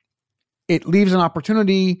it leaves an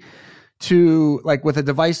opportunity to, like, with a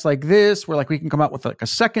device like this, where like we can come out with like a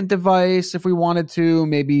second device if we wanted to,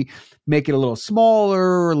 maybe make it a little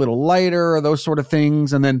smaller, a little lighter, or those sort of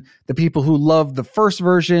things. And then the people who love the first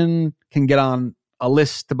version can get on a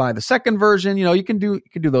list to buy the second version. You can do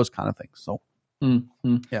those kind of things. So,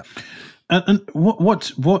 yeah. And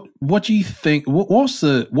what do you think? What's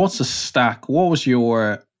the stack? What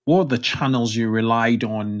were the channels you relied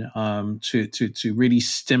on to really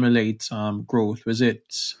stimulate growth? Was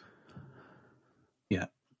it? Yeah.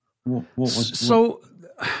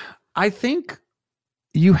 I think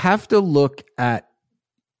you have to look at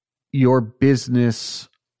your business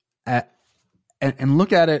and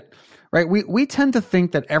look at it, right? We tend to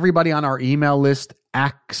think that everybody on our email list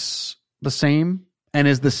acts the same and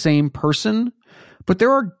is the same person, but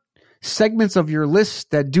there are segments of your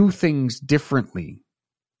list that do things differently,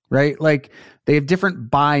 right? Like they have different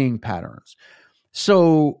buying patterns.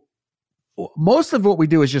 So most of what we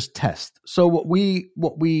do is just test. So what we've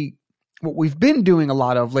been doing a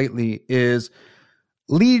lot of lately is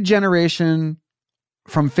lead generation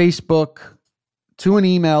from Facebook to an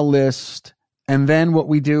email list. And then what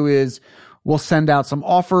we do is we'll send out some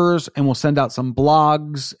offers, and we'll send out some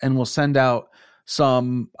blogs, and we'll send out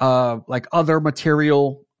some like other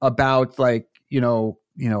material about like,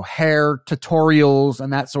 hair tutorials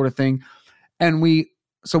and that sort of thing. And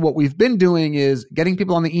so what we've been doing is getting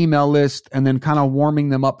people on the email list and then kind of warming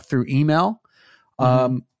them up through email.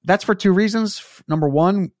 That's for two reasons. Number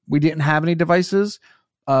one, we didn't have any devices.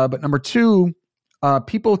 But number two,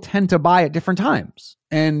 people tend to buy at different times.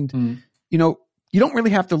 And, you don't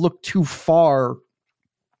really have to look too far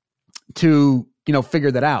to,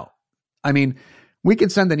 figure that out. I mean, we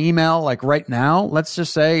could send an email like right now. Let's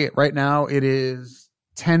just say right now it is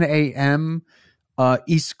 10 a.m.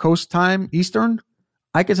 East Coast time, Eastern.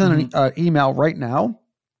 I could send an email right now,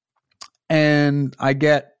 and I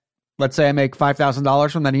get, let's say I make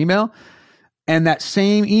 $5,000 from that email, and that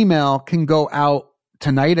same email can go out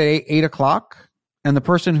tonight at 8 o'clock, and the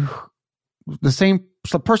person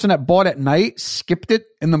that bought at night skipped it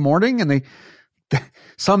in the morning, and they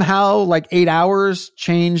somehow like 8 hours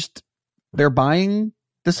changed their buying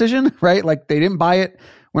decision, right? Like they didn't buy it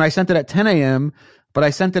when I sent it at 10 a.m., but I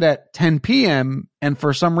sent it at 10 p.m. and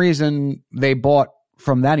for some reason they bought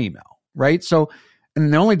from that email, right? So,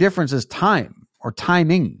 and the only difference is time or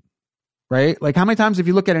timing, right? Like how many times if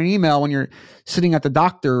you look at an email when you're sitting at the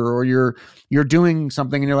doctor or you're doing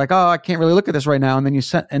something and you're like, oh, I can't really look at this right now, and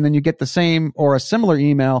then you get the same or a similar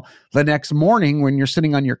email the next morning when you're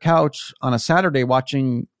sitting on your couch on a Saturday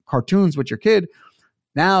watching cartoons with your kid.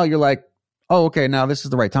 Now you're like, oh, okay, now this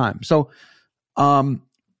is the right time. So,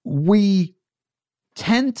 we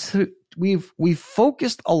tend to we've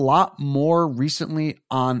focused a lot more recently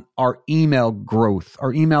on our email growth,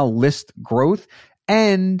 our email list growth,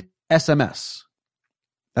 and SMS.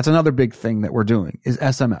 That's another big thing that we're doing is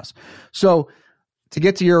SMS. So to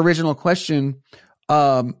get to your original question,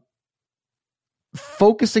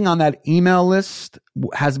 focusing on that email list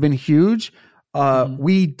has been huge.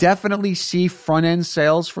 We definitely see front end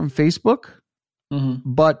sales from Facebook,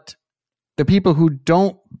 but the people who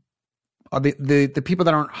don't, the people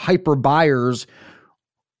that aren't hyper buyers,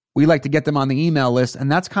 we like to get them on the email list. And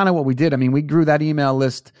that's kind of what we did. I mean, we grew that email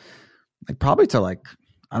list like probably to like,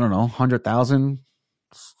 I don't know, 100,000,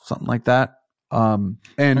 something like that.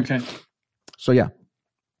 Okay. So yeah.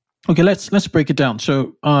 Okay, let's break it down.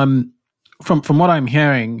 So from what I'm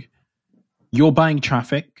hearing, you're buying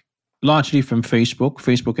traffic largely from Facebook,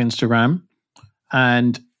 Instagram,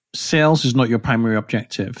 and sales is not your primary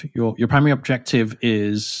objective. Your primary objective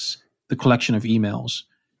is the collection of emails,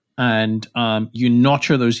 and you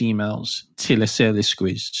nurture those emails till a sale is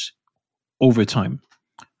squeezed over time,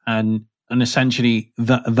 and essentially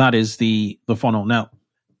that is the funnel. Now,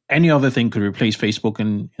 any other thing could replace Facebook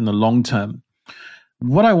in the long term.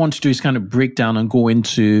 What I want to do is kind of break down and go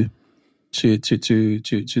into to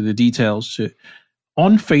the details.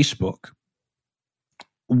 On Facebook,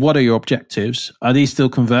 what are your objectives? Are they still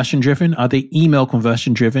conversion driven? Are they email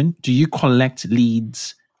conversion driven? Do you collect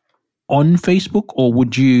leads on Facebook, or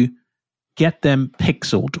would you get them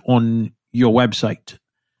pixeled on your website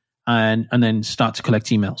and then start to collect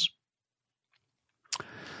emails?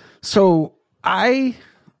 So I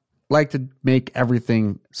like to make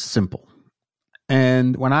everything simple.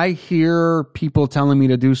 And when I hear people telling me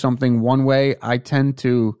to do something one way, I tend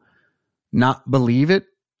to not believe it,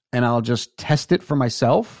 and I'll just test it for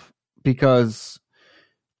myself because,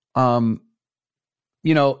 there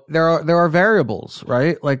are variables,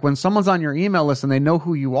 right? Like when someone's on your email list and they know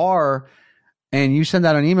who you are, and you send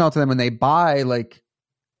out an email to them and they buy, like,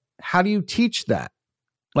 how do you teach that?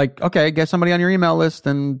 Like, okay, get somebody on your email list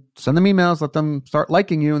and send them emails, let them start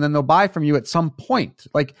liking you, and then they'll buy from you at some point.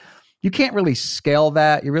 Like, you can't really scale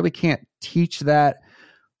that. You really can't teach that.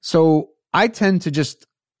 So I tend to just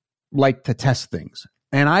like to test things.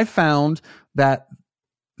 And I found that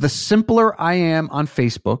the simpler I am on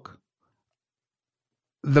Facebook,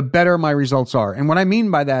 the better my results are. And what I mean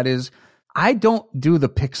by that is I don't do the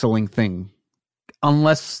pixeling thing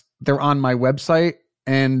unless they're on my website.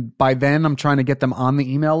 And by then I'm trying to get them on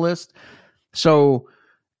the email list. So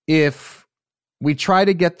if we get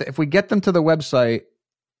them to the website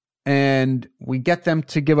and we get them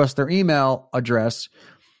to give us their email address,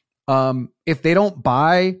 if they don't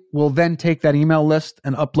buy, we'll then take that email list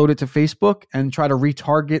and upload it to Facebook and try to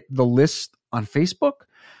retarget the list on Facebook.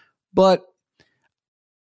 But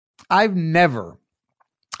one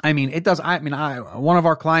of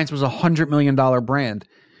our clients was $100 million brand.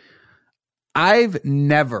 I've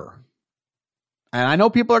never, and I know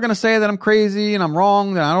people are going to say that I'm crazy and I'm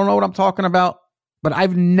wrong, that I don't know what I'm talking about, but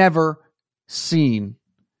I've never seen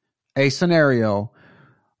a scenario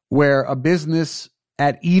where a business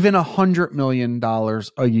at even $100 million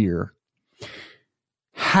a year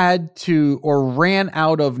had to or ran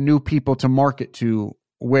out of new people to market to,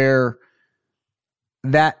 where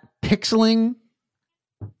that pixeling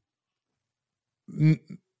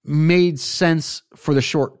made sense for the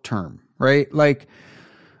short term, right? Like,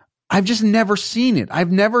 I've just never seen it.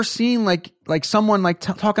 I've never seen like someone like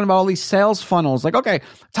talking about all these sales funnels. Like, okay,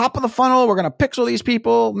 top of the funnel, we're going to pixel these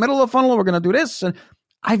people. Middle of the funnel, we're going to do this. And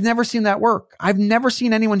I've never seen that work. I've never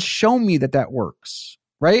seen anyone show me that works,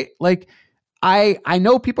 right? Like, I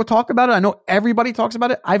know people talk about it. I know everybody talks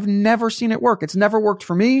about it. I've never seen it work. It's never worked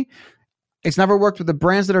for me. It's never worked with the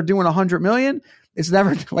brands that are doing 100 million. It's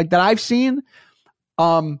never like that I've seen.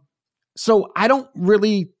 So I don't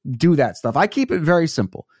really do that stuff. I keep it very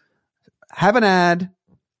simple. Have an ad,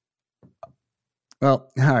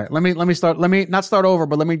 Well, all right. Let me start. Let me not start over,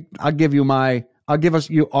 but I'll give you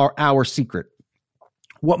our secret.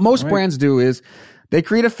 What most brands do is they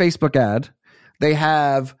create a Facebook ad. They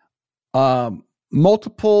have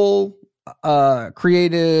multiple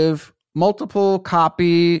creative, multiple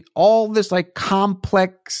copy, all this like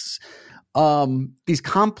complex, these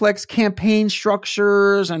complex campaign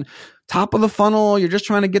structures, and top of the funnel, you're just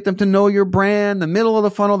trying to get them to know your brand. The middle of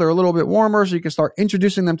the funnel, they're a little bit warmer, so you can start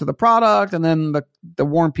introducing them to the product. And then the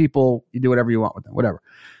warm people, you do whatever you want with them, whatever.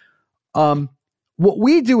 What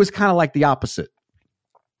we do is kind of like the opposite.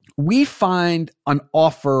 We find an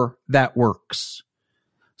offer that works.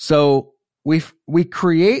 So we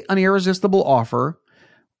create an irresistible offer.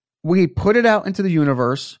 We put it out into the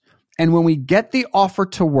universe. And when we get the offer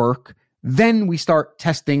to work, then we start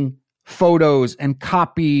testing photos and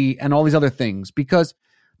copy and all these other things. Because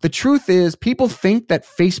the truth is, people think that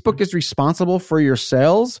Facebook is responsible for your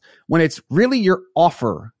sales when it's really your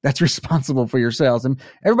offer that's responsible for your sales. And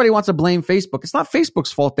everybody wants to blame Facebook. It's not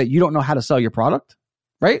Facebook's fault that you don't know how to sell your product,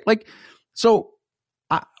 right? Like, so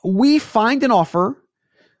we find an offer.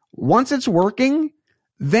 Once it's working,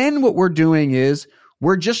 then what we're doing is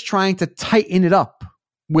we're just trying to tighten it up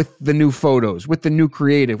with the new photos, with the new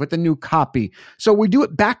creative, with the new copy. So we do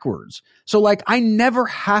it backwards. So like, I never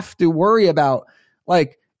have to worry about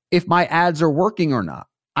like if my ads are working or not.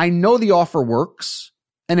 I know the offer works.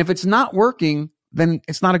 And if it's not working, then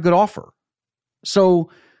it's not a good offer. So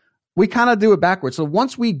we kind of do it backwards. So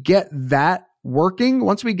once we get that working,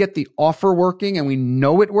 once we get the offer working and we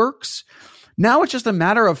know it works, now it's just a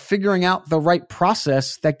matter of figuring out the right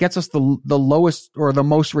process that gets us the lowest or the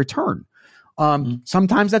most return.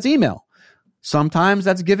 Sometimes that's email. Sometimes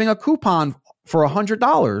that's giving a coupon for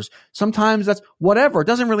 $100. Sometimes that's whatever. It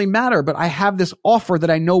doesn't really matter, but I have this offer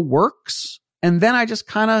that I know works. And then I just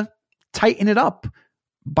kind of tighten it up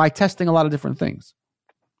by testing a lot of different things.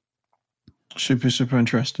 Super, super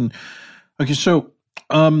interesting. Okay. So,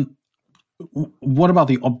 what about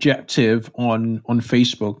the objective on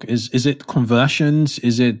Facebook? Is it conversions?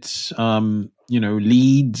 Is it,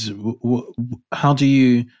 leads? How do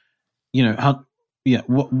you,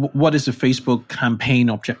 what is the Facebook campaign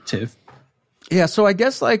objective? Yeah. So I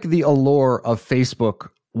guess like the allure of Facebook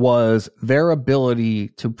was their ability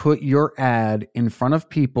to put your ad in front of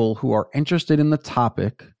people who are interested in the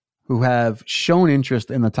topic, who have shown interest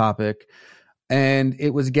in the topic. And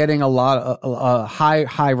it was getting a lot of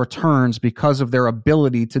high returns because of their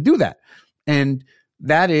ability to do that. And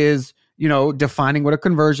that is, defining what a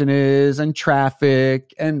conversion is and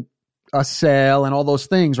traffic and a sale and all those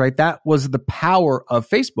things, right? That was the power of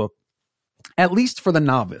Facebook, at least for the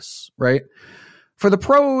novice, right? For the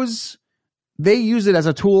pros, they use it as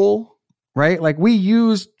a tool, right? Like we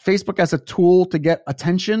use Facebook as a tool to get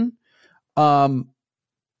attention.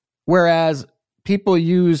 Whereas people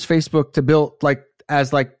use Facebook to build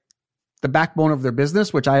as the backbone of their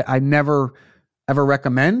business, which I never ever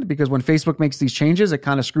recommend, because when Facebook makes these changes, it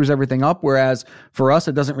kind of screws everything up. Whereas for us,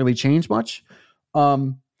 it doesn't really change much.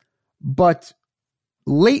 But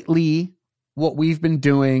lately, what we've been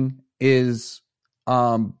doing is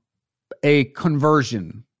a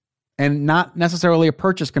conversion, and not necessarily a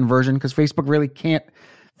purchase conversion, because Facebook really can't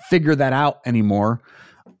figure that out anymore.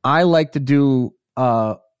 I like to do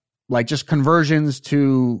just conversions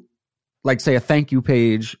to say a thank you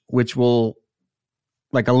page, which will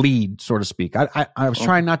like a lead, so to speak. I was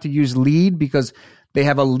trying not to use lead because they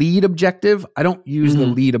have a lead objective. I don't use the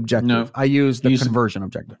lead objective. No, I use the conversion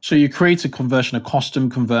objective. So you create a conversion, a custom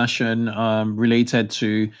conversion related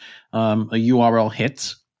to a URL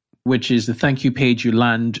hit, which is the thank you page you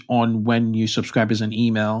land on when you subscribe as an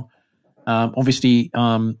email. Obviously,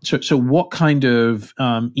 so what kind of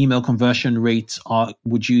email conversion rates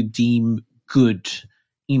would you deem good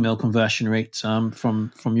email conversion rates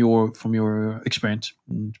from your experience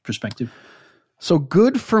and perspective? So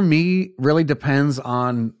good for me really depends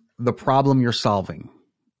on the problem you're solving,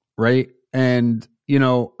 right? And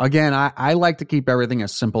again, I like to keep everything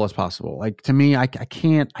as simple as possible. Like to me, I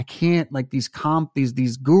can't like these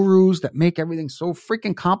gurus that make everything so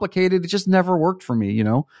freaking complicated. It just never worked for me,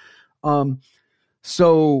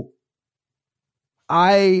 So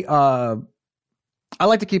I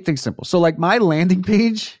like to keep things simple. So like my landing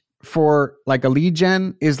page for like a lead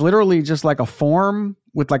gen is literally just like a form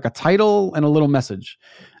with like a title and a little message.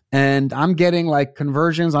 And I'm getting like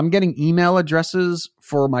conversions. I'm getting email addresses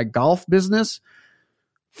for my golf business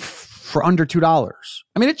for under $2.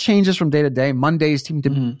 I mean, it changes from day to day. Mondays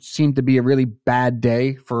seem to be a really bad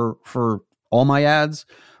day for all my ads.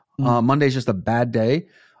 Monday's just a bad day.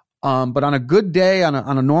 But on a good day, on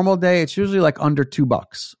a normal day, it's usually like under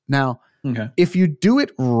 $2. Now, if you do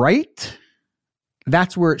it right,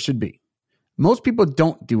 That's where it should be. Most people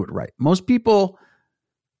don't do it right. Most people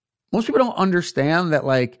don't understand that,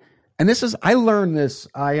 like, and I learned this.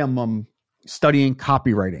 I am studying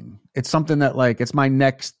copywriting. It's something that, like, it's my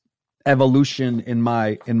next evolution in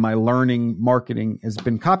my learning marketing has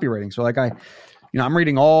been copywriting. So like I'm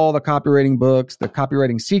reading all the copywriting books, the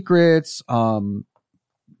Copywriting Secrets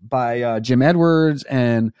by Jim Edwards,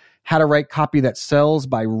 and How to Write Copy That Sells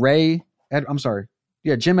by Jim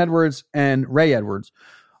Edwards and Ray Edwards.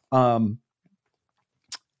 And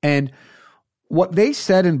what they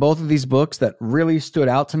said in both of these books that really stood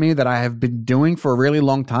out to me, that I have been doing for a really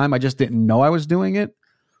long time, I just didn't know I was doing it.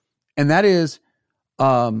 And that is,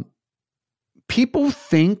 people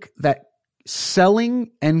think that selling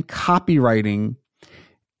and copywriting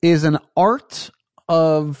is an art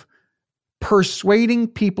of persuading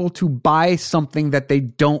people to buy something that they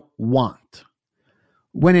don't want.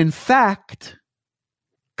 When in fact,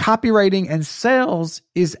 copywriting and sales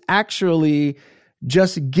is actually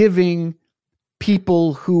just giving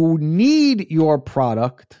people who need your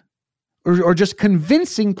product, or just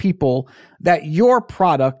convincing people that your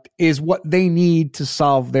product is what they need to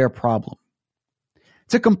solve their problem.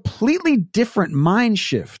 It's a completely different mind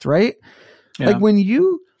shift, right? Yeah. Like when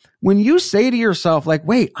you say to yourself, like,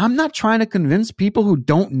 wait, I'm not trying to convince people who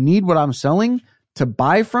don't need what I'm selling to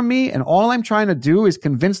buy from me, and all I'm trying to do is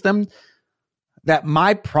convince them that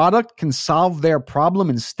my product can solve their problem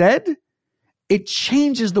instead. It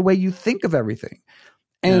changes the way you think of everything.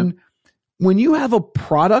 And when you have a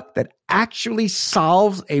product that actually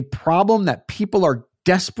solves a problem that people are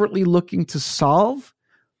desperately looking to solve,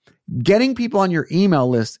 getting people on your email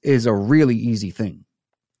list is a really easy thing.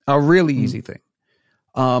 Easy thing.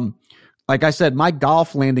 Like I said, my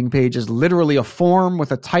golf landing page is literally a form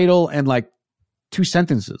with a title and like 2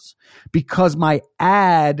 sentences, because my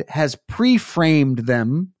ad has pre-framed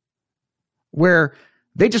them where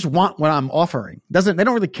they just want what I'm offering. They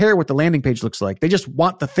don't really care what the landing page looks like. They just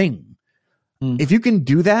want the thing. If you can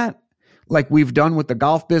do that, like we've done with the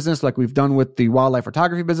golf business, like we've done with the wildlife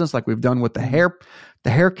photography business, like we've done with the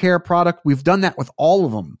hair care product, we've done that with all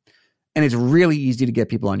of them. And it's really easy to get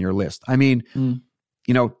people on your list. I mean,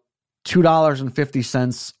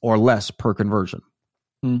 $2.50 or less per conversion.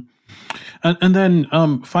 And then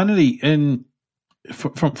finally,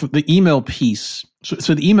 from the email piece,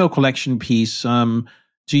 so the email collection piece,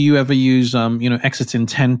 do you ever use exit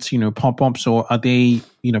intent, pop-ups, or are they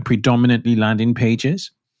predominantly landing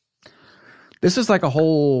pages? This is like a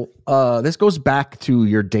whole. This goes back to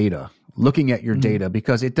your data, looking at your data,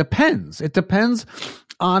 because it depends. It depends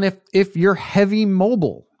on if you're heavy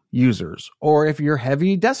mobile users, or if you're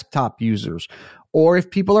heavy desktop users, or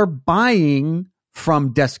if people are buying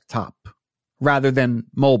from desktop rather than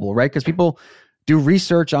mobile, right? Because people do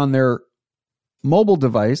research on their mobile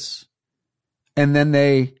device and then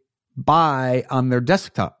they buy on their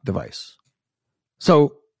desktop device.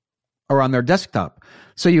 Or on their desktop.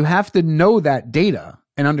 So you have to know that data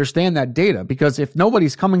and understand that data, because if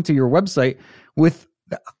nobody's coming to your website with,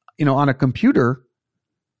 on a computer,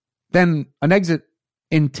 then an exit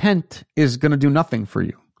intent is going to do nothing for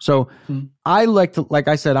you. So I like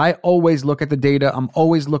I said, I always look at the data. I'm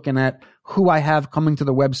always looking at who I have coming to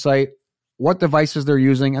the website, what devices they're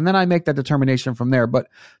using, and then I make that determination from there. But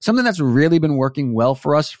something that's really been working well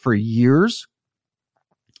for us for years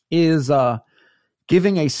is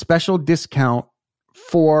giving a special discount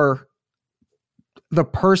for the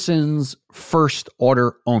person's first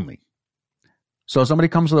order only. So somebody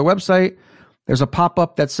comes to the website, there's a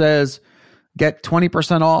pop-up that says, get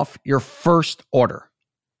 20% off your first order,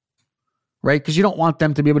 right? Because you don't want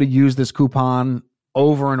them to be able to use this coupon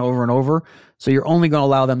over and over and over. So you're only going to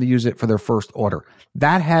allow them to use it for their first order.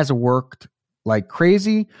 That has worked like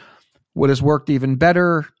crazy. What has worked even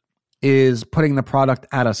better is putting the product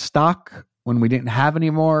out of stock when we didn't have any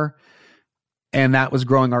more. And that was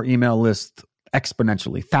growing our email list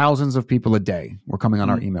exponentially. Thousands of people a day were coming on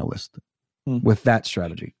our email list with that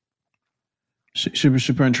strategy.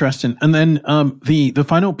 Super interesting. And then the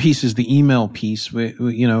final piece is the email piece.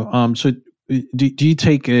 So do you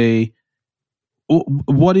take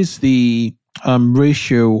what is the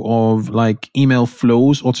ratio of like email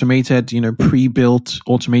flows, automated, pre-built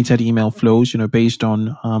automated email flows, based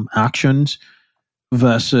on actions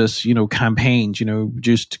versus, campaigns,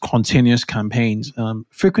 just continuous campaigns.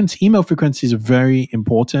 Email frequency is very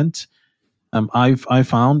important. I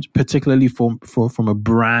found, particularly from a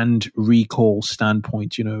brand recall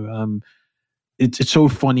standpoint, it's so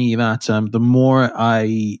funny that the more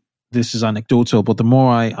this is anecdotal, but the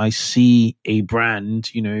more I see a brand,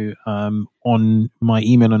 on my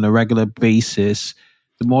email on a regular basis,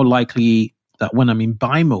 the more likely that when I'm in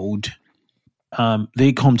buy mode,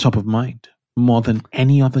 they come top of mind more than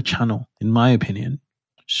any other channel, in my opinion.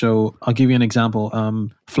 So I'll give you an example.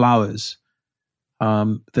 Flowers.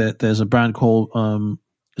 There's a brand called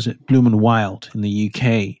is it Bloom and Wild in the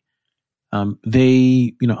UK.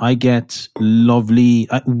 I get lovely,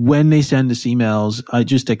 when they send us emails, I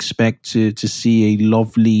just expect to see a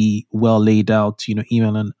lovely, well laid out,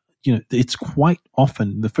 email. And, it's quite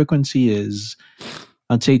often, the frequency is,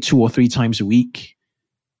 I'd say 2 or 3 times a week.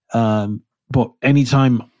 But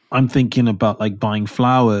anytime I'm thinking about like buying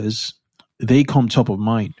flowers, they come top of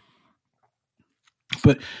mind.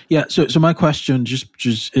 But yeah, so my question just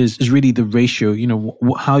is really the ratio,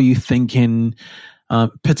 how are you thinking,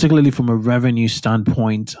 particularly from a revenue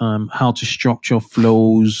standpoint, how to structure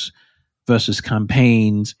flows versus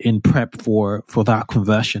campaigns in prep for that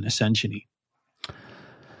conversion, essentially?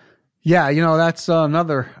 Yeah, that's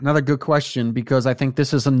another good question, because I think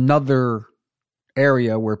this is another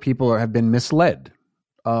area where people have been misled.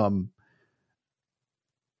 You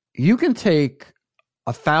can take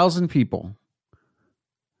 1,000 people,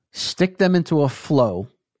 stick them into a flow,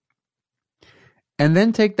 and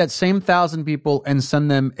then take that same 1,000 people and send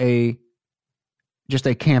them just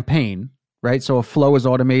a campaign, right? So a flow is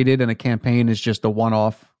automated and a campaign is just a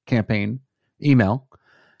one-off campaign email.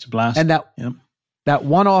 It's a blast. And that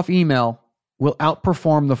one-off email will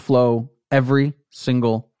outperform the flow every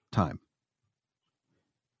single time.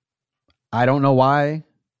 I don't know why.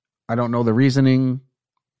 I don't know the reasoning.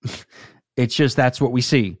 It's just that's what we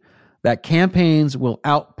see. That campaigns will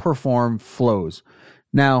outperform flows.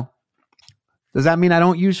 Now, does that mean I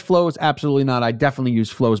don't use flows? Absolutely not. I definitely use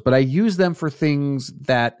flows, but I use them for things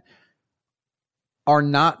that are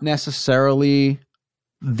not necessarily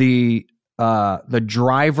the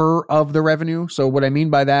driver of the revenue. So what I mean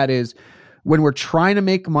by that is, when we're trying to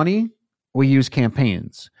make money, we use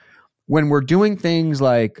campaigns. When we're doing things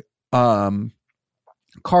like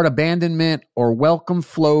cart abandonment or welcome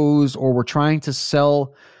flows, or we're trying to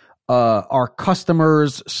sell our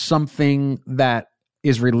customers something that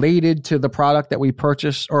is related to the product that we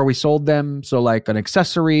purchased or we sold them, so like an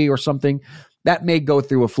accessory or something, that may go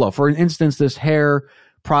through a flow. For instance, this hair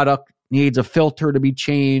product needs a filter to be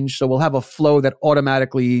changed, so we'll have a flow that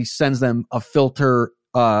automatically sends them a filter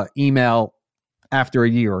email after a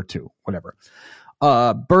year or two, whatever.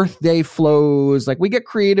 Birthday flows, like we get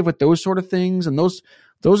creative with those sort of things, and those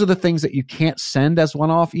are the things that you can't send as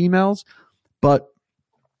one-off emails. But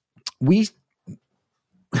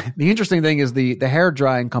the interesting thing is the hair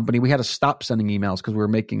drying company, we had to stop sending emails because we were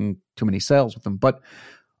making too many sales with them. But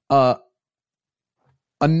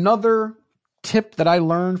another tip that I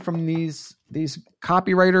learned from these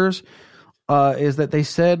copywriters is that they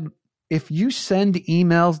said, if you send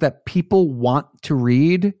emails that people want to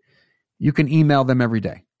read, you can email them every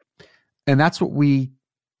day. And that's what we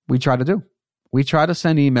try to do. We try to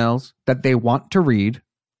send emails that they want to read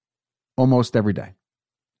almost every day.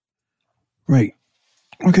 Right.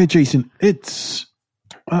 Okay, Jason. It's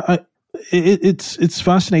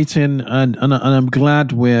fascinating, and I'm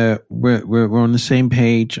glad we're on the same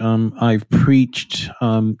page. I've preached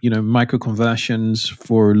micro conversions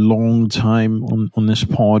for a long time on this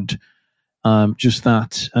pod. Just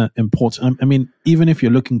that important. I mean, even if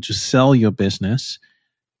you're looking to sell your business,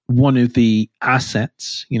 one of the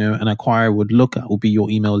assets, an acquirer would look at will be your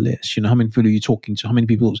email list. How many people are you talking to? How many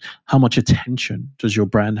people, how much attention does your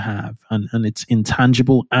brand have? And it's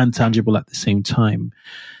intangible and tangible at the same time.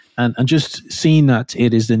 And just seeing that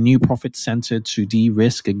it is the new profit center to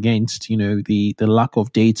de-risk against, the lack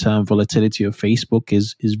of data and volatility of Facebook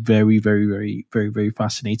is very, very, very, very, very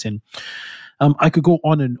fascinating. I could go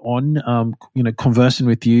on and on, conversing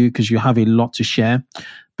with you because you have a lot to share.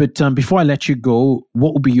 But before I let you go,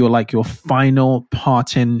 what would be your final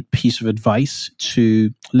parting piece of advice to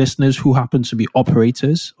listeners who happen to be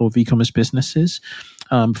operators of e-commerce businesses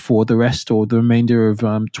for the rest or the remainder of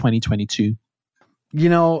 2022?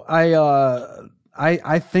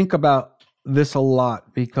 I think about this a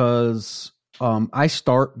lot because I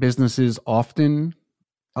start businesses often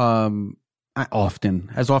as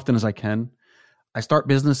I can. I start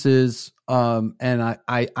businesses and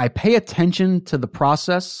I pay attention to the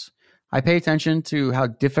process. I pay attention to how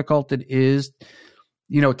difficult it is,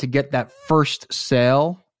 to get that first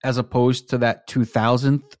sale as opposed to that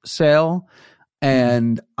 2000th sale.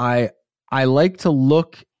 And I like to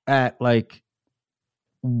look at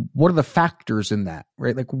what are the factors in that,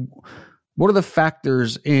 right? Like, what are the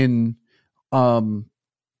factors in, the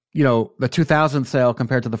 2000th sale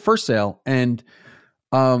compared to the first sale? And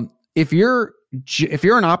if you're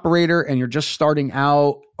an operator and you're just starting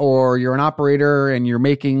out, or you're an operator and you're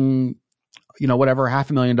making, whatever,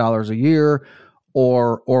 $500,000 a year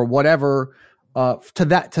or whatever, to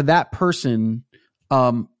that person,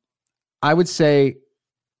 I would say,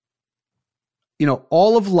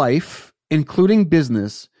 all of life, including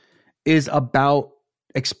business, is about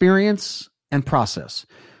experience and process.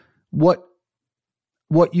 What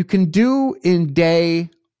you can do in day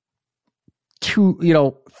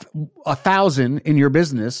 1,000 in your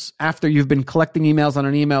business, after you've been collecting emails on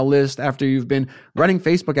an email list, after you've been running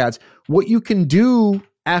Facebook ads, what you can do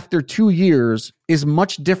after 2 years is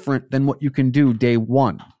much different than what you can do day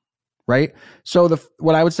one, right? So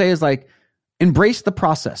what I would say is like, embrace the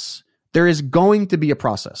process. There is going to be a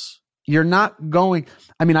process. You're not going,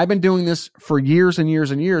 I've been doing this for years and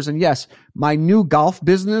years and years. And yes, my new golf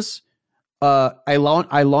business, I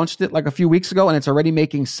launched it like a few weeks ago and it's already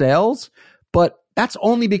making sales, but that's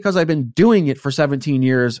only because I've been doing it for 17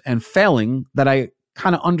 years and failing, that I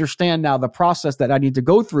kind of understand now the process that I need to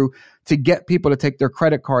go through to get people to take their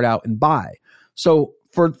credit card out and buy. So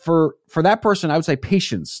for that person, I would say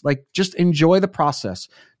patience, like just enjoy the process.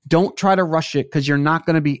 Don't try to rush it because you're not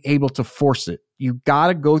going to be able to force it. You got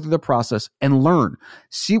to go through the process and learn.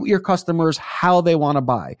 See what your customers, how they want to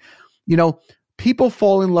buy. People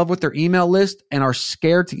fall in love with their email list and are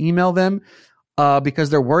scared to email them because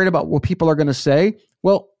they're worried about what people are going to say.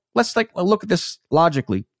 Well, let's look at this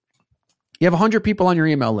logically. You have 100 people on your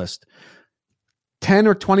email list. 10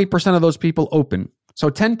 or 20% of those people open. So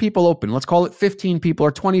 10 people open. Let's call it 15 people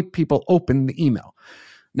or 20 people open the email.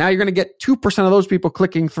 Now you're going to get 2% of those people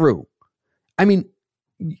clicking through.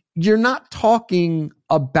 You're not talking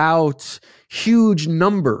about huge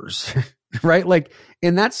numbers, right? Like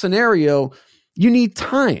in that scenario, you need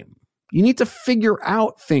time. You need to figure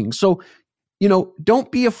out things. So,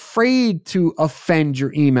 don't be afraid to offend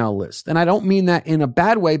your email list. And I don't mean that in a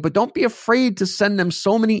bad way, but don't be afraid to send them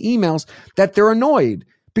so many emails that they're annoyed,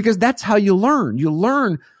 because that's how you learn. You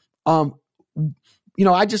learn, I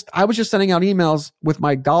was just sending out emails with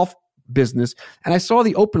my golf business and I saw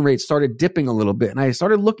the open rate started dipping a little bit. And I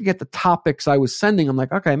started looking at the topics I was sending. I'm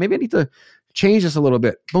like, okay, maybe I need to change this a little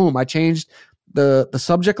bit. Boom. I changed the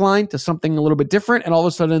subject line to something a little bit different. And all of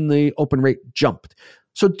a sudden the open rate jumped.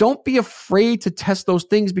 So don't be afraid to test those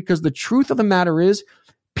things, because the truth of the matter is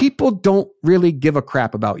people don't really give a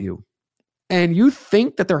crap about you. And you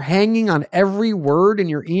think that they're hanging on every word in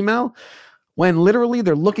your email when literally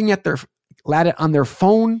they're looking at on their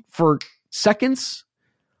phone for seconds.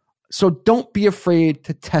 So don't be afraid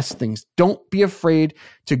to test things. Don't be afraid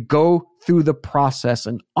to go through the process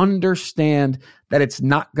and understand that it's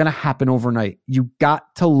not going to happen overnight. You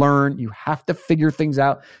got to learn. You have to figure things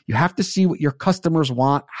out. You have to see what your customers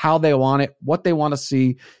want, how they want it, what they want to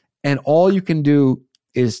see. And all you can do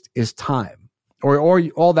is time or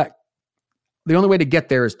all that. The only way to get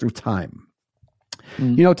there is through time.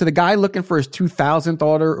 To the guy looking for his 2,000th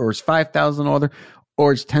order or his 5,000th order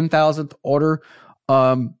or his 10,000th order,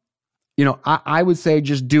 I would say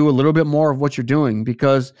just do a little bit more of what you're doing,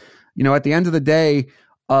 because, at the end of the day,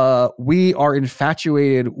 we are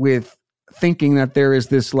infatuated with thinking that there is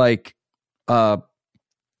this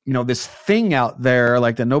this thing out there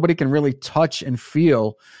like that nobody can really touch and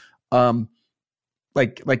feel,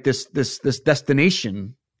 like this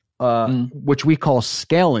destination, which we call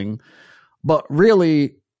scaling. But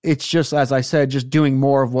really, it's just, as I said, just doing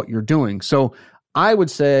more of what you're doing. So I would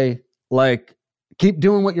say, keep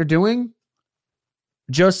doing what you're doing.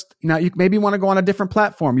 Just, you maybe want to go on a different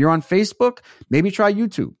platform. You're on Facebook, maybe try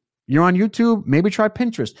YouTube. You're on YouTube, maybe try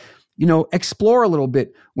Pinterest. Explore a little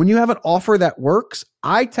bit. When you have an offer that works,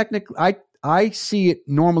 I see it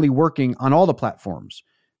normally working on all the platforms.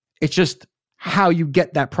 It's just how you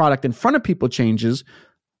get that product in front of people changes,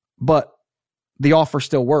 but the offer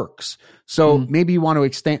still works. So maybe you want to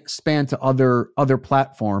expand to other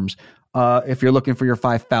platforms if you're looking for your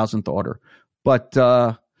 5,000th order. But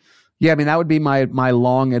that would be my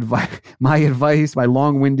long-winded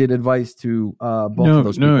advice to both of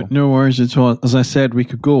those people. No worries at all. As I said, we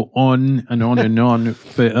could go on and on and on.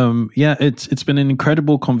 But it's been an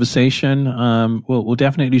incredible conversation. We'll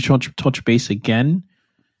definitely touch base again.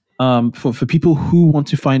 For people who want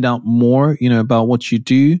to find out more, about what you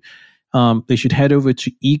do, they should head over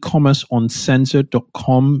to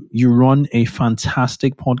ecommerceoncensored.com. You run a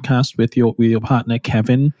fantastic podcast with your partner,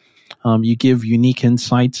 Kevin. You give unique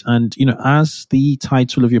insights, and, as the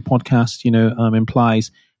title of your podcast,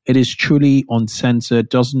 implies, it is truly uncensored,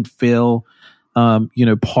 doesn't feel,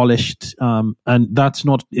 polished. And that's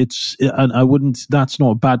not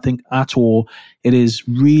a bad thing at all. It is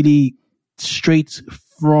really straight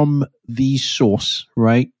from the source,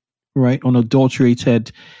 right?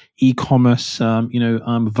 Unadulterated e-commerce,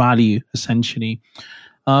 value, essentially.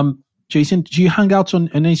 Jason, do you hang out on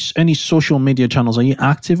any social media channels? Are you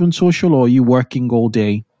active on social, or are you working all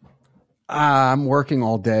day? I'm working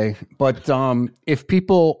all day, but if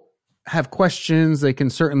people have questions, they can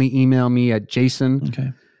certainly email me at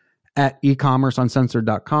jason at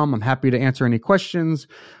ecommerceuncensored.com. I'm happy to answer any questions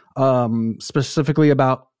specifically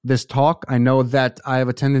about this talk. I know that I have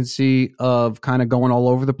a tendency of kind of going all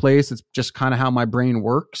over the place. It's just kind of how my brain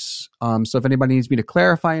works. So if anybody needs me to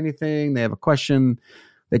clarify anything, they have a question,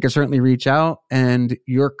 they can certainly reach out. And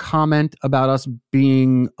your comment about us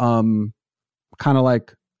being kind of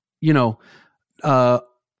like,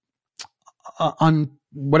 on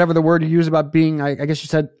whatever the word you use about being, I guess you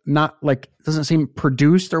said not like, doesn't seem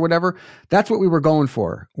produced or whatever. That's what we were going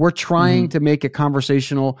for. We're trying to make it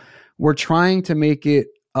conversational. We're trying to make it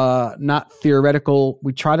not theoretical.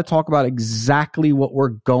 We try to talk about exactly what we're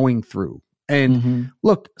going through. And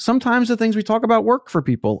look, sometimes the things we talk about work for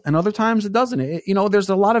people and other times it doesn't. There's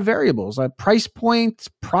a lot of variables, price point,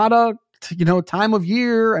 product, time of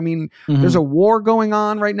year. I mean, there's a war going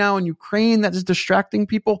on right now in Ukraine that is distracting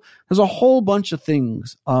people. There's a whole bunch of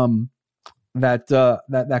things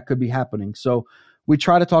that could be happening. So we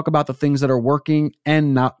try to talk about the things that are working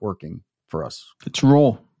and not working for us. It's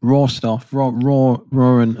raw stuff, raw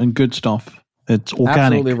and good stuff. It's organic.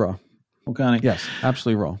 Absolutely raw. Organic. Yes,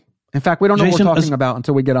 absolutely raw. In fact, we don't know Jason, what we're talking about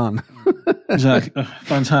until we get on. Exactly.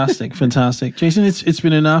 Fantastic. Jason, it's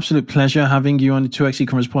been an absolute pleasure having you on the 2X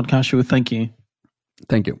e-commerce podcast show. Thank you.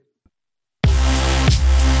 Thank you.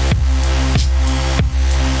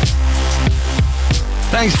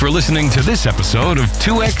 Thanks for listening to this episode of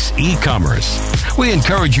 2X e-commerce. We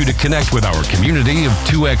encourage you to connect with our community of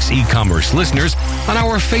 2X e-commerce listeners on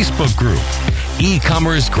our Facebook group,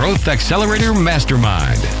 E-commerce Growth Accelerator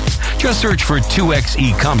Mastermind. Just search for 2X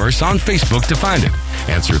e-commerce on Facebook to find it.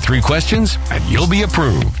 Answer 3 questions and you'll be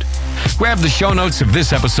approved. Grab the show notes of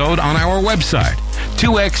this episode on our website,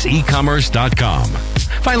 2xecommerce.com.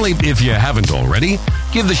 Finally, if you haven't already,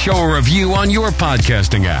 give the show a review on your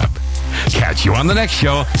podcasting app. Catch you on the next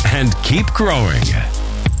show and keep growing.